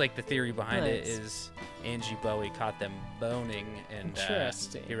that's like the theory behind it Nice. is Angie Bowie caught them boning, and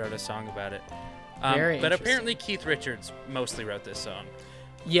Interesting. he wrote a song about it. Very but interesting. apparently Keith Richards mostly wrote this song.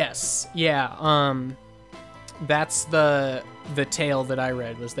 Yes, yeah. That's the tale that I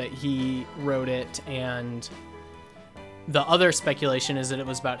read, was that he wrote it, and the other speculation is that it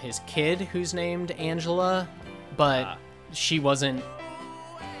was about his kid who's named Angela, but she wasn't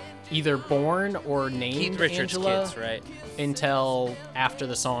either born or named Keith Richards' Angela kids, right? until after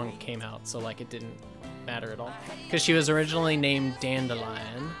the song came out, so like it didn't matter at all. Because she was originally named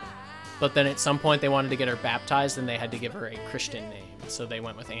Dandelion, but then at some point they wanted to get her baptized and they had to give her a Christian name, so they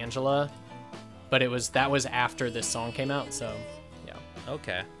went with Angela. But that was after this song came out, so yeah.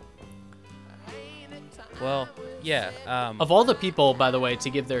 Okay. Well, yeah. Of all the people, by the way, to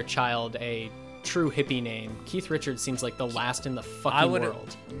give their child a true hippie name, Keith Richards seems like the last in the fucking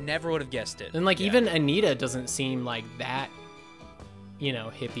world. Never would have guessed it. And like even Anita doesn't seem like that,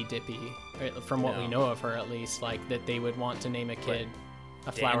 hippy dippy, from what we know of her at least. Like that they would want to name a kid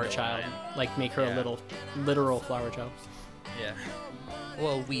a flower child, like make her a little literal flower child. Yeah.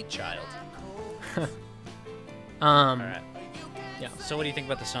 Well, a weed child. All right. Yeah. So what do you think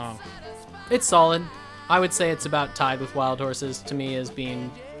about the song? It's solid. I would say it's about tied with Wild Horses to me as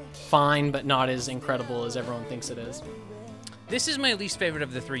being fine, but not as incredible as everyone thinks it is. This is my least favorite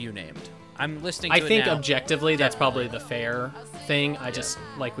of the three you named. I'm listening to I think now. objectively that's probably the fair thing. I just,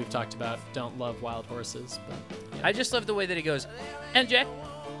 like we've talked about, don't love Wild Horses. But yeah. I just love the way that he goes, MJ.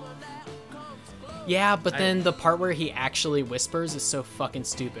 Yeah, but then the part where he actually whispers is so fucking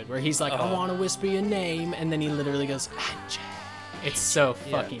stupid. Where he's like, I want to whisper your name, and then he literally goes, MJ. It's so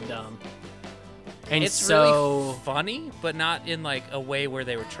fucking dumb. And it's so really funny, but not in like a way where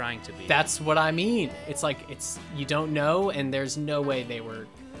they were trying to be. That's what I mean. It's like you don't know, and there's no way they were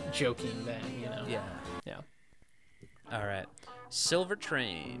joking then, Yeah. Yeah. All right. Silver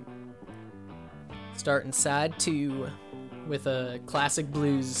Train. Starting side 2 with a classic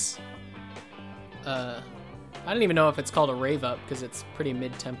blues. I don't even know if it's called a rave up because it's pretty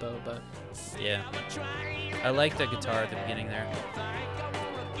mid tempo, but Yeah. I like the guitar at the beginning there.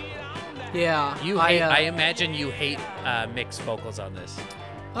 yeah. I imagine you hate Mick's vocals on this.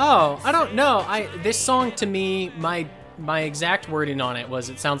 Oh, I don't know. This song to me, my exact wording on it was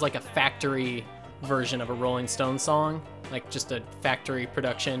it sounds like a factory version of a Rolling Stones song, like just a factory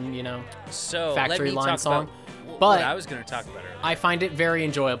production, So factory let me line talk song. About But what I was going to talk about earlier. I find it very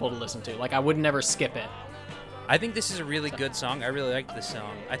enjoyable to listen to. Like I would never skip it. I think this is a really good song. I really like this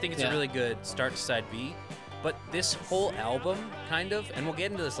song. I think it's Yeah. a really good start to side B. But this whole album, kind of, and we'll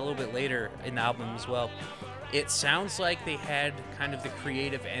get into this a little bit later in the album as well, it sounds like they had kind of the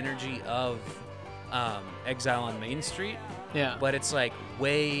creative energy of Exile on Main Street, Yeah. but it's like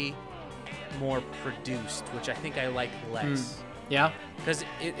way more produced, which I think I like less. Yeah. Because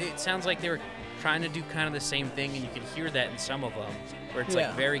it sounds like they were trying to do kind of the same thing, and you can hear that in some of them, where it's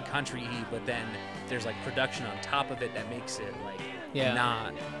like very country-y, but then there's like production on top of it that makes it like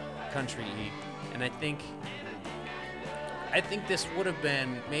not country-y. And I think this would have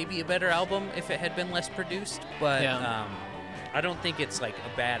been maybe a better album if it had been less produced, but I don't think it's like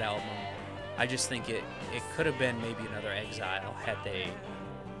a bad album. I just think it could have been maybe another Exile had they,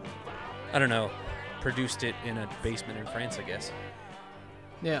 I don't know, produced it in a basement in France, I guess.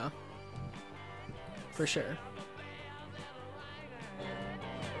 Yeah. For sure.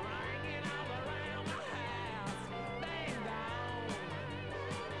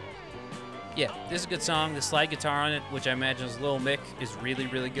 Yeah, this is a good song. The slide guitar on it, which I imagine is Lil Mick, is really,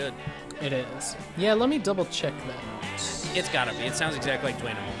 really good. It is. Yeah, let me double check that. It's gotta be. It sounds exactly like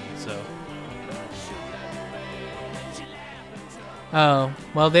Dwayne Allman, so. Oh,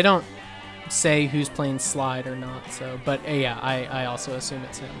 well, they don't say who's playing slide or not, so, but yeah, I also assume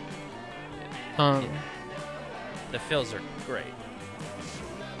it's him. The fills are great.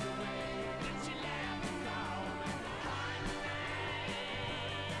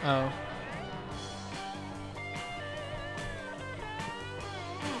 Oh.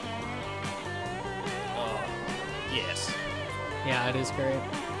 Yes. Yeah, it is great.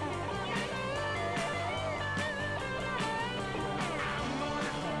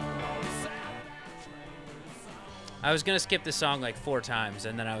 I was gonna skip this song like 4 times,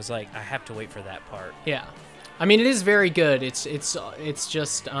 and then I was like, I have to wait for that part. Yeah. I mean, it is very good. It's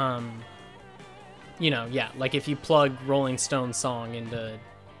just, like if you plug Rolling Stone song into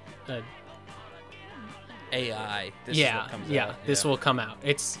a AI. This is what comes out. This will come out.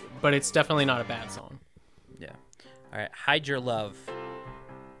 But it's definitely not a bad song. Yeah. All right. Hide Your Love.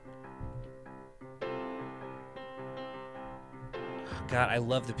 God, I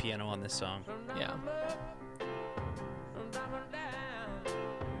love the piano on this song. Yeah.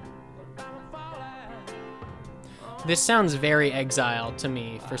 This sounds very Exile to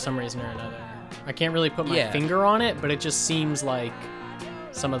me for some reason or another. I can't really put my finger on it, but it just seems like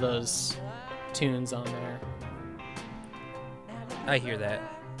some of those tunes on there. I hear that.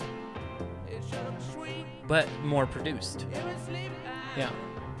 But more produced. Yeah.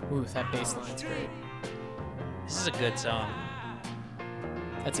 Ooh, that bass line's great. This is a good song.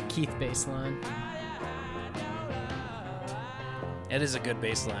 That's a Keith bass line. It is a good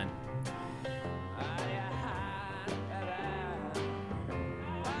bass line.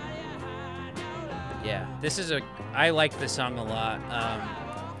 Yeah, I like this song a lot.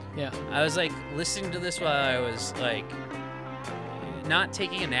 Yeah. I was like listening to this while I was like not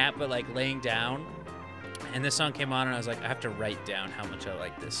taking a nap, but like laying down. and this song came on, and I was like, I have to write down how much I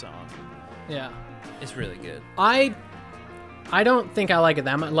like this song. Yeah. It's really good. I don't think I like it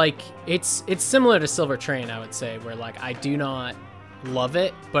that much. Like, it's similar to Silver Train, I would say, where, like, I do not love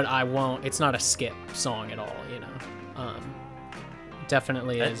it, but I won't. It's not a skip song at all, you know.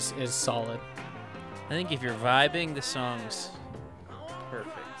 Definitely is solid. I think if you're vibing, the song's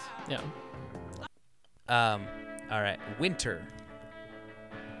perfect. Yeah. All right, Winter.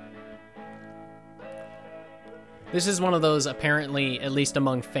 This is one of those, apparently, at least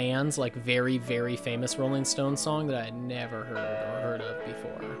among fans, like, very, very famous Rolling Stones song that I had never heard of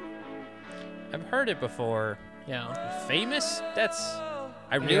before. I've heard it before. Yeah. Famous?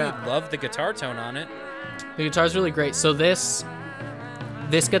 I really love the guitar tone on it. The guitar's really great. So this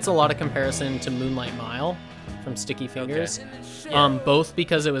gets a lot of comparison to Moonlight Mile from Sticky Fingers, both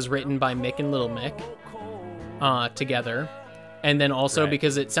because it was written by Mick and Little Mick together, and then also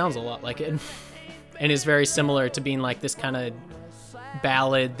because it sounds a lot like it, and is very similar to being like this kind of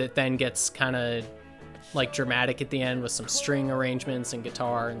ballad that then gets kind of like dramatic at the end with some string arrangements and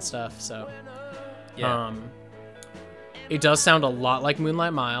guitar and stuff. So it does sound a lot like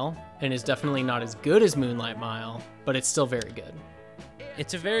Moonlight Mile, and is definitely not as good as Moonlight Mile, but it's still very good.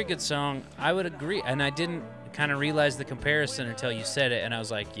 It's a very good song. I would agree, and I didn't kind of realize the comparison until you said it, and I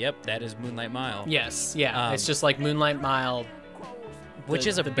was like, yep, that is Moonlight Mile. Yes, yeah. It's just like Moonlight Mile, which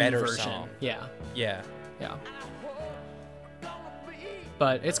is a the better version. song. Yeah. Yeah. Yeah.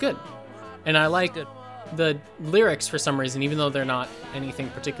 But it's good. And I like the lyrics for some reason, even though they're not anything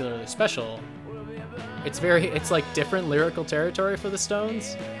particularly special. It's like different lyrical territory for the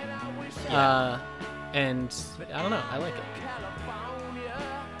Stones. And I don't know, I like it.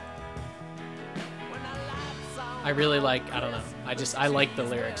 I really like, I don't know, I like the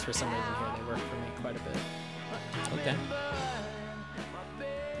lyrics for some reason here. They work for me quite a bit. Okay.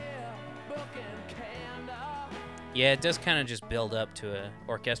 Yeah, it does kind of just build up to a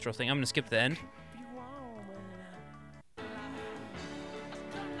orchestral thing. I'm going to skip the end.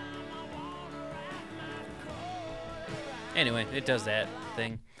 Anyway, it does that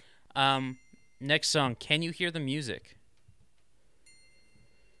thing. Next song, Can You Hear the Music?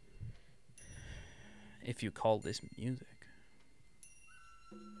 If you call this music.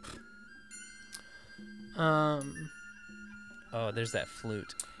 Oh, there's that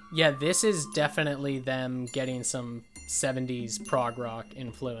flute. Yeah, this is definitely them getting some 70s prog rock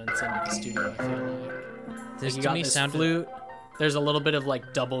influence into the studio, I feel like. This you to got me this sounded... flute. There's a little bit of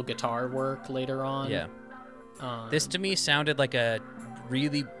like double guitar work later on. Yeah. This to me sounded like a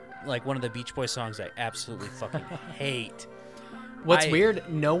really, like one of the Beach Boys songs I absolutely fucking hate. What's weird,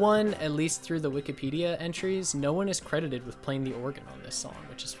 no one, at least through the Wikipedia entries, no one is credited with playing the organ on this song,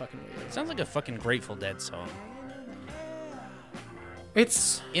 which is fucking weird. It sounds like a fucking Grateful Dead song.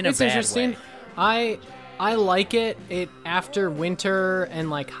 It's in a bad interesting. way. I like it. It after Winter and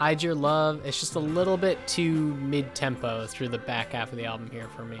like Hide Your Love, it's just a little bit too mid-tempo through the back half of the album here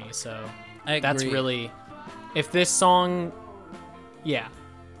for me. So that's really, if this song,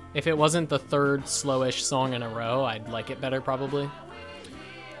 if it wasn't the third slowish song in a row, I'd like it better probably.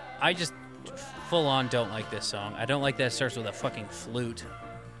 I just full on don't like this song. I don't like that it starts with a fucking flute.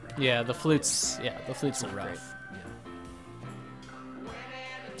 Yeah, the flute's not rough. great.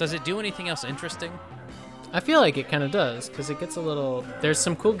 Does it do anything else interesting? I feel like it kind of does, because it gets a little... There's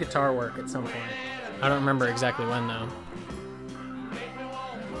some cool guitar work at some point. I don't remember exactly when, though.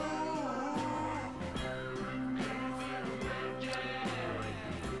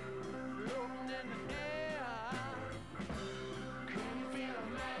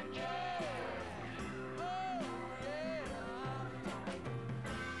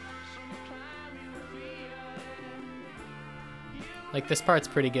 Like, this part's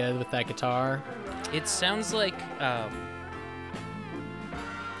pretty good with that guitar. It sounds like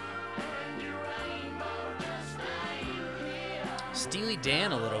Steely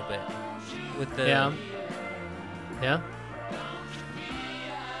Dan a little bit with the yeah.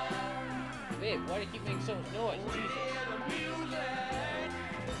 Babe, why do you keep making so much noise? Jesus.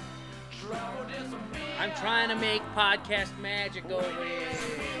 I'm trying to make podcast magic over here.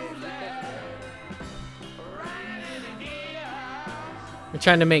 We're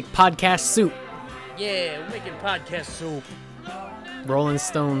trying to make podcast soup. Yeah, we're making podcast soup. Rolling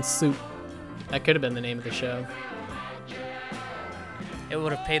Stone soup. That could have been the name of the show. It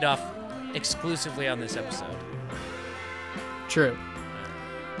would have paid off exclusively on this episode. True.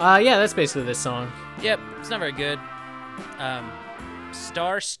 Yeah, that's basically this song. Yep, it's not very good.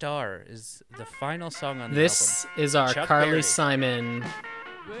 Star Star is the final song on the This album. is our Chuck Carly Berry. Simon.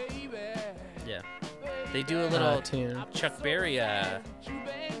 Yeah. They do a little tune. Chuck Berry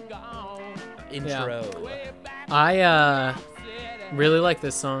intro. I really like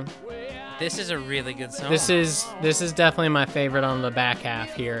this song. This is a really good song. This is definitely my favorite on the back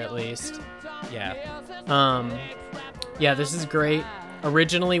half here, at least. Yeah. Yeah, this is great.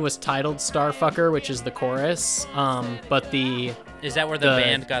 Originally was titled Starfucker, which is the chorus. But is that where the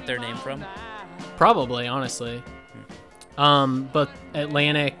band got their name from? Probably, honestly. But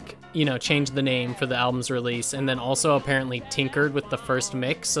Atlantic, changed the name for the album's release, and then also apparently tinkered with the first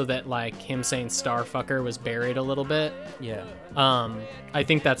mix so that like him saying Starfucker was buried a little bit. Yeah. I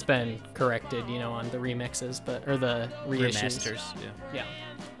think that's been corrected, on the remixes, or the reissues. Remasters. Yeah.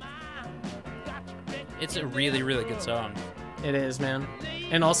 It's a really, really good song. It is, man.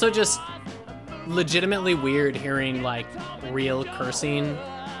 And also just legitimately weird hearing like real cursing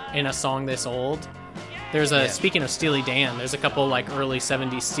in a song this old. There's speaking of Steely Dan, there's a couple like early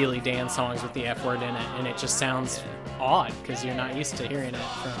 70s Steely Dan songs with the F word in it, and it just sounds odd because you're not used to hearing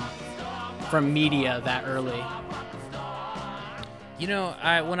it from media that early.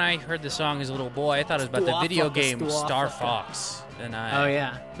 When I heard the song as a little boy, I thought it was about the video game Star Fox. Oh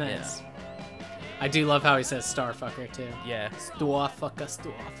yeah, nice. Yeah. I do love how he says Starfucker too. Yeah.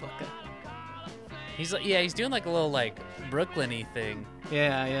 Starfucker. He's doing like a little like Brooklyn-y thing.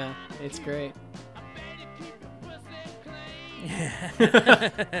 Yeah, it's great.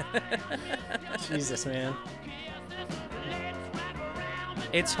 Jesus, man.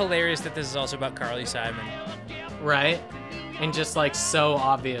 It's hilarious that this is also about Carly Simon. Right? And just like so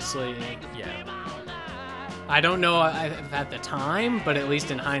obviously. Yeah. I don't know if at the time, but at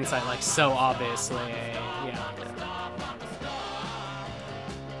least in hindsight, like so obviously, yeah.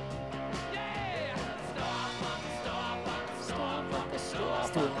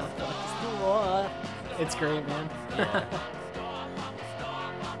 It's great, man. Yeah.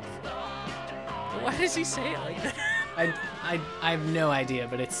 Why does he say it like that? I have no idea,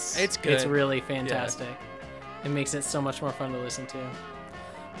 but it's good. It's really fantastic. Yeah. It makes it so much more fun to listen to.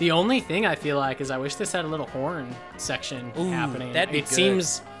 The only thing I feel like is I wish this had a little horn section happening. That'd be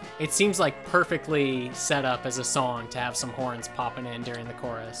good. It seems like perfectly set up as a song to have some horns popping in during the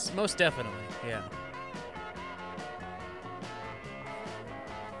chorus. Most definitely, yeah.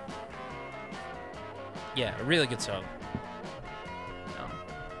 Yeah, a really good song.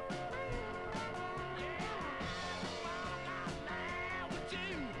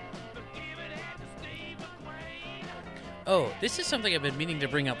 Oh, this is something I've been meaning to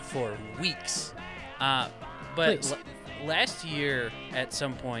bring up for weeks. But last year, at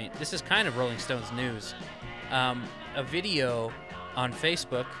some point, this is kind of Rolling Stones news, a video on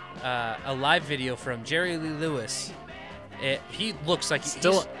Facebook, a live video from Jerry Lee Lewis. He looks like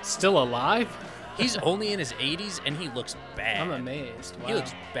still alive? He's only in his 80s, and he looks bad. I'm amazed. Wow. He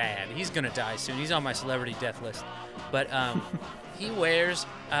looks bad. He's going to die soon. He's on my celebrity death list. But he wears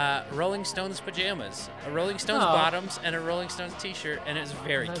Rolling Stones pajamas, a Rolling Stones bottoms, and a Rolling Stones t-shirt, and it's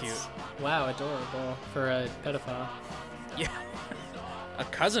very cute. Wow, adorable for a pedophile. Yeah. A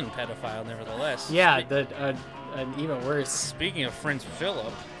cousin pedophile, nevertheless. Yeah, an even worse. Speaking of Prince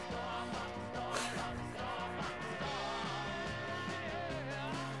Philip.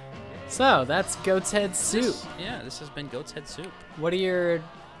 So, that's Goat's Head Soup. This has been Goat's Head Soup.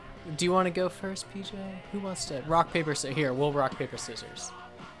 Do you want to go first, PJ? Who wants to? Rock, paper, scissors. Here, we'll rock, paper, scissors.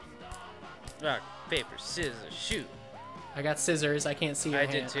 Rock, paper, scissors, shoot. I got scissors. I can't see your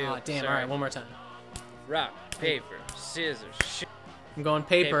hand. I did too. Oh, damn. Sorry. All right, one more time. Rock, paper, scissors, shoot. I'm going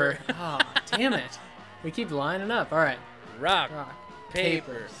paper. Oh, damn it. We keep lining up. All right. Rock,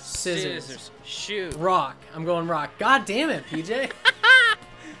 paper, scissors, shoot. Rock. I'm going rock. God damn it, PJ.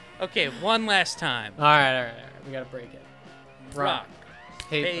 Okay, one last time. All right. We got to break it. Rock,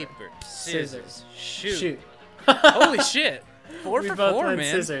 paper, scissors, shoot. Holy shit. 4 we for both 4, went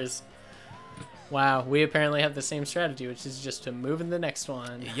man. Scissors. Wow, we apparently have the same strategy, which is just to move in the next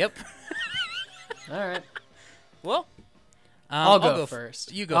one. Yep. All right. Well, I'll go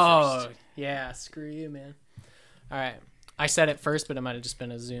first. You go first. Oh, yeah. Screw you, man. All right. I said it first, but it might have just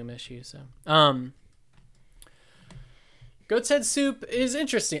been a Zoom issue. So, Goat's Head Soup is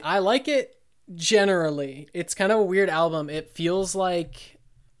interesting. I like it generally. It's kind of a weird album. It feels like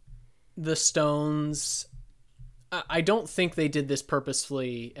the Stones. I don't think they did this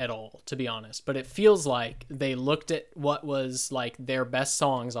purposefully at all, to be honest, but it feels like they looked at what was like their best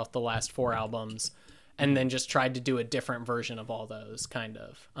songs off the last 4 albums and then just tried to do a different version of all those, kind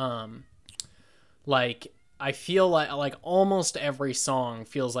of. Like, I feel like almost every song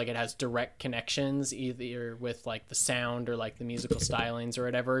feels like it has direct connections, either with like the sound or like the musical stylings or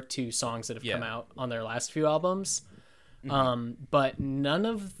whatever, to songs that have come out on their last few albums. Mm-hmm. But none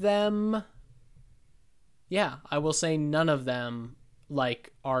of them... Yeah, I will say none of them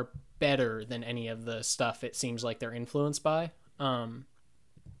like are better than any of the stuff it seems like they're influenced by.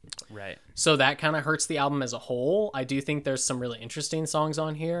 Right. So that kind of hurts the album as a whole. I do think there's some really interesting songs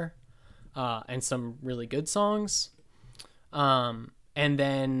on here, and some really good songs. And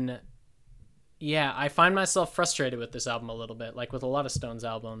then, yeah, I find myself frustrated with this album a little bit, like with a lot of Stones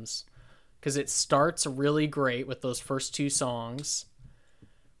albums, because it starts really great with those first 2 songs.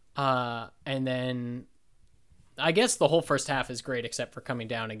 And then I guess the whole first half is great except for Coming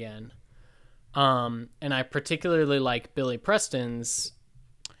Down Again. And I particularly like Billy Preston's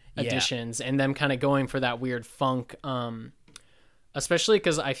additions and them kind of going for that weird funk, especially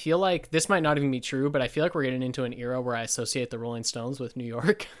because I feel like this might not even be true, but I feel like we're getting into an era where I associate the Rolling Stones with New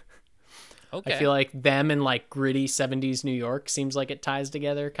York. Okay. I feel like them and like gritty 70s New York seems like it ties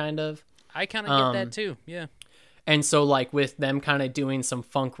together kind of. I kind of get that too. Yeah. And so like with them kind of doing some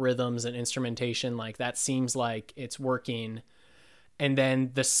funk rhythms and instrumentation, like that seems like it's working. And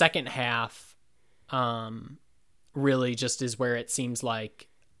then the second half really just is where it seems like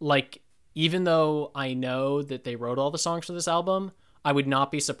even though I know that they wrote all the songs for this album, I would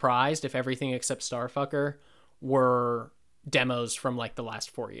not be surprised if everything except Starfucker were demos from like the last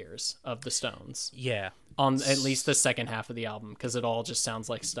 4 years of the Stones. Yeah. On at least the second half of the album, because it all just sounds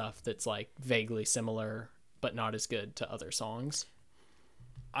like stuff that's like vaguely similar but not as good to other songs.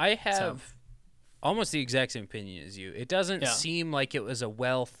 I have almost the exact same opinion as you. It doesn't seem like it was a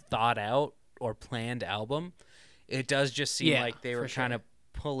well thought out or planned album. It does just seem like they were kind of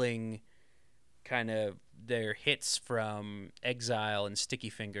pulling kind of their hits from Exile and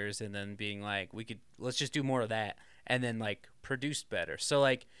Sticky Fingers and then being like, let's just do more of that, and then like produced better. So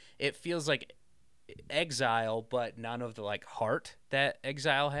like it feels like Exile, but none of the like heart that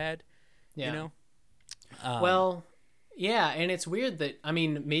Exile had. Yeah. You know? Well, yeah, and it's weird that, I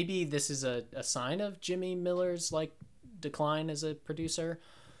mean, maybe this is a sign of Jimmy Miller's like decline as a producer,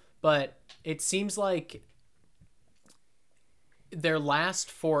 but it seems like their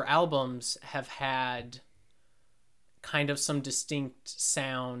last 4 albums have had kind of some distinct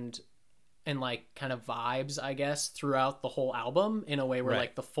sound and like kind of vibes, I guess, throughout the whole album in a way where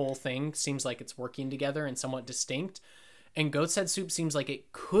like the full thing seems like it's working together and somewhat distinct. And Goat's Head Soup seems like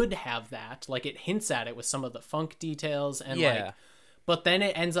it could have that, like it hints at it with some of the funk details and like, but then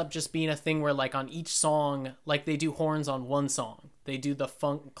it ends up just being a thing where like on each song, like they do horns on one song, they do the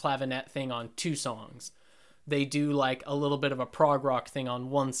funk clavinet thing on 2 songs, they do like a little bit of a prog rock thing on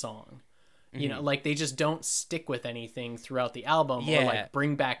 1 song. You know, like they just don't stick with anything throughout the album or like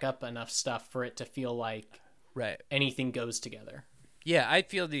bring back up enough stuff for it to feel like anything goes together. Yeah, I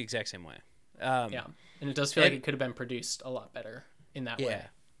feel the exact same way. Yeah, and it does feel like it could have been produced a lot better in that way.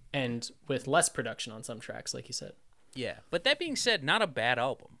 And with less production on some tracks, like you said. Yeah, but that being said, not a bad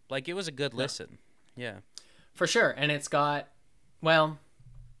album. Like, it was a good listen. Yeah. For sure, and it's got, well...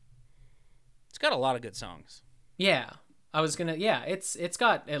 It's got a lot of good songs. Yeah, it's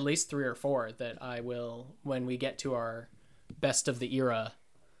got at least 3 or 4 that I will, when we get to our Best of the Era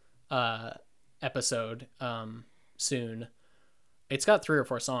episode soon... It's got 3 or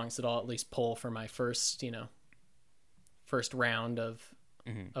 4 songs that I'll at least pull for my first round of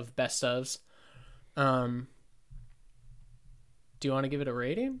best ofs. Do you want to give it a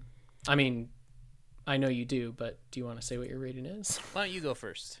rating? I mean, I know you do, but do you want to say what your rating is? Why don't you go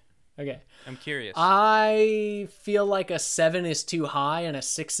first? Okay. I'm curious. I feel like a 7 is too high and a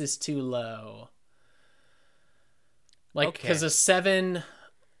 6 is too low. Like, because a 7...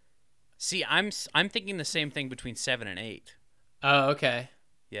 See, I'm thinking the same thing between 7 and 8. Oh, okay.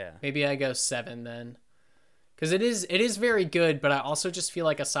 Yeah. Maybe I go 7 then. Because it is very good, but I also just feel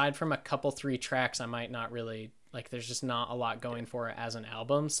like aside from a couple 3 tracks, I might not really, like there's just not a lot going for it as an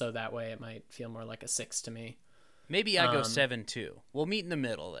album, so that way it might feel more like a 6 to me. Maybe I go 7 too. We'll meet in the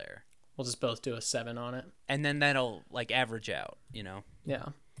middle there. We'll just both do a 7 on it. And then that'll like average out, you know? Yeah.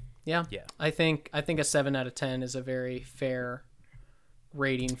 Yeah. I think a 7 out of 10 is a very fair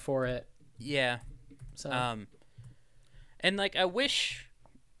rating for it. Yeah. So and like I wish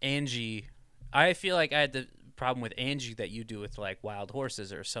Angie, I feel like I had the problem with Angie that you do with like Wild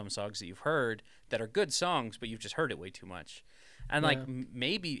Horses or some songs that you've heard that are good songs, but you've just heard it way too much. And like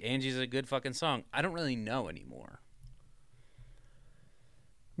maybe Angie's a good fucking song. I don't really know anymore.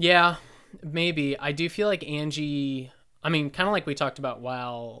 Yeah, maybe. I do feel like Angie, I mean, kind of like we talked about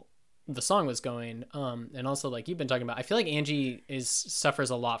while the song was going, and also like you've been talking about, I feel like Angie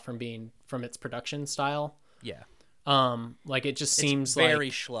suffers a lot from its production style. Yeah. Like it just It's seems very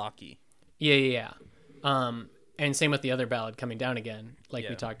like schlocky. Yeah. And same with the other ballad, Coming Down Again, like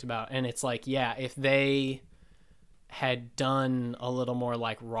we talked about. And it's like, yeah, if they had done a little more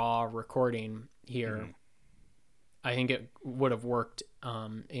like raw recording here, I think it would have worked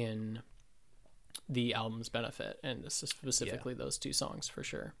in the album's benefit, and specifically those two songs for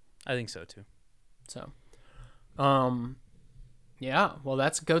sure. I think so too. So, yeah, well,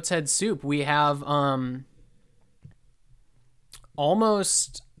 that's Goat's Head Soup. We have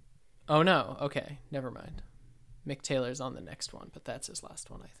almost. Oh no, okay, never mind. Mick Taylor's on the next one, but that's his last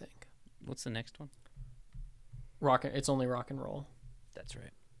one, I think. What's the next one? It's only rock and roll. That's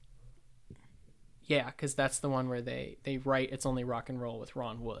right. Yeah, because that's the one where they write It's Only Rock and Roll with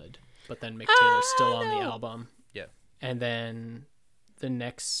Ron Wood, but then Mick Taylor's still on the album. Yeah. And then the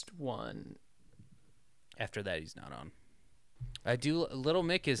next one. After that, he's not on. I do. Little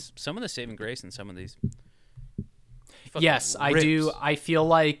Mick is some of the saving grace in some of these. Yes, I do. I feel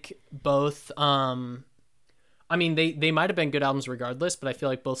like both. I mean, they might have been good albums regardless, but I feel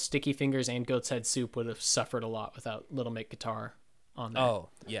like both Sticky Fingers and Goat's Head Soup would have suffered a lot without Little Mick guitar on there. Oh,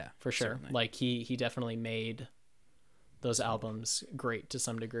 yeah. For sure. Certainly. Like, he definitely made those albums great to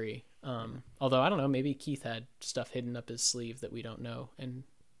some degree. Although, I don't know, maybe Keith had stuff hidden up his sleeve that we don't know. And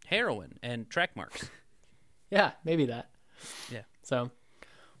heroin and track marks. yeah, maybe that. Yeah. So,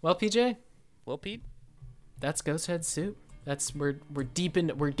 well, PJ. Well, Pete. That's Goat's Head Soup. We're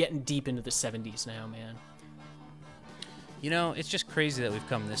getting deep into the 70s now, man. You know, it's just crazy that we've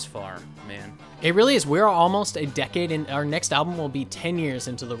come this far, man. It really is. We're almost a decade in. Our next album will be 10 years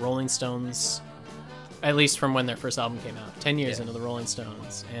into the Rolling Stones, at least from when their first album came out. 10 years into the Rolling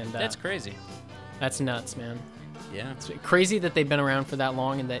Stones. And that's crazy. That's nuts, man. Yeah. It's crazy that they've been around for that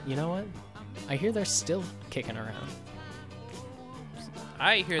long, and that, you know what? I hear they're still kicking around.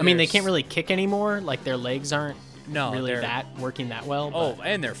 I mean, they can't really kick anymore. Like, their legs aren't really they're working that well. Oh, but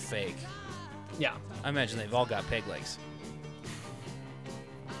and they're fake. Yeah. I imagine they've all got peg legs.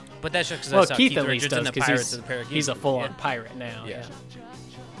 But that's just because I saw Keith Keith at least Richards in does, the 'cause Pirates of the Caribbean. he's a full-on pirate now. Yeah.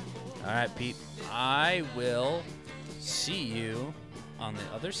 All right, Pete. I will see you on the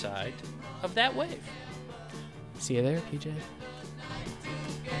other side of that wave. See you there, PJ.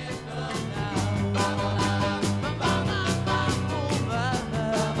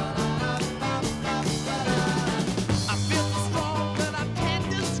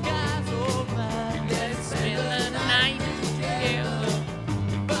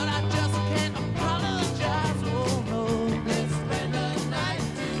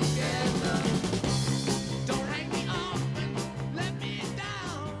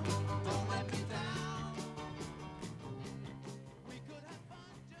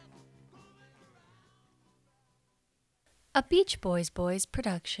 A Beach Boys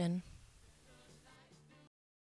production.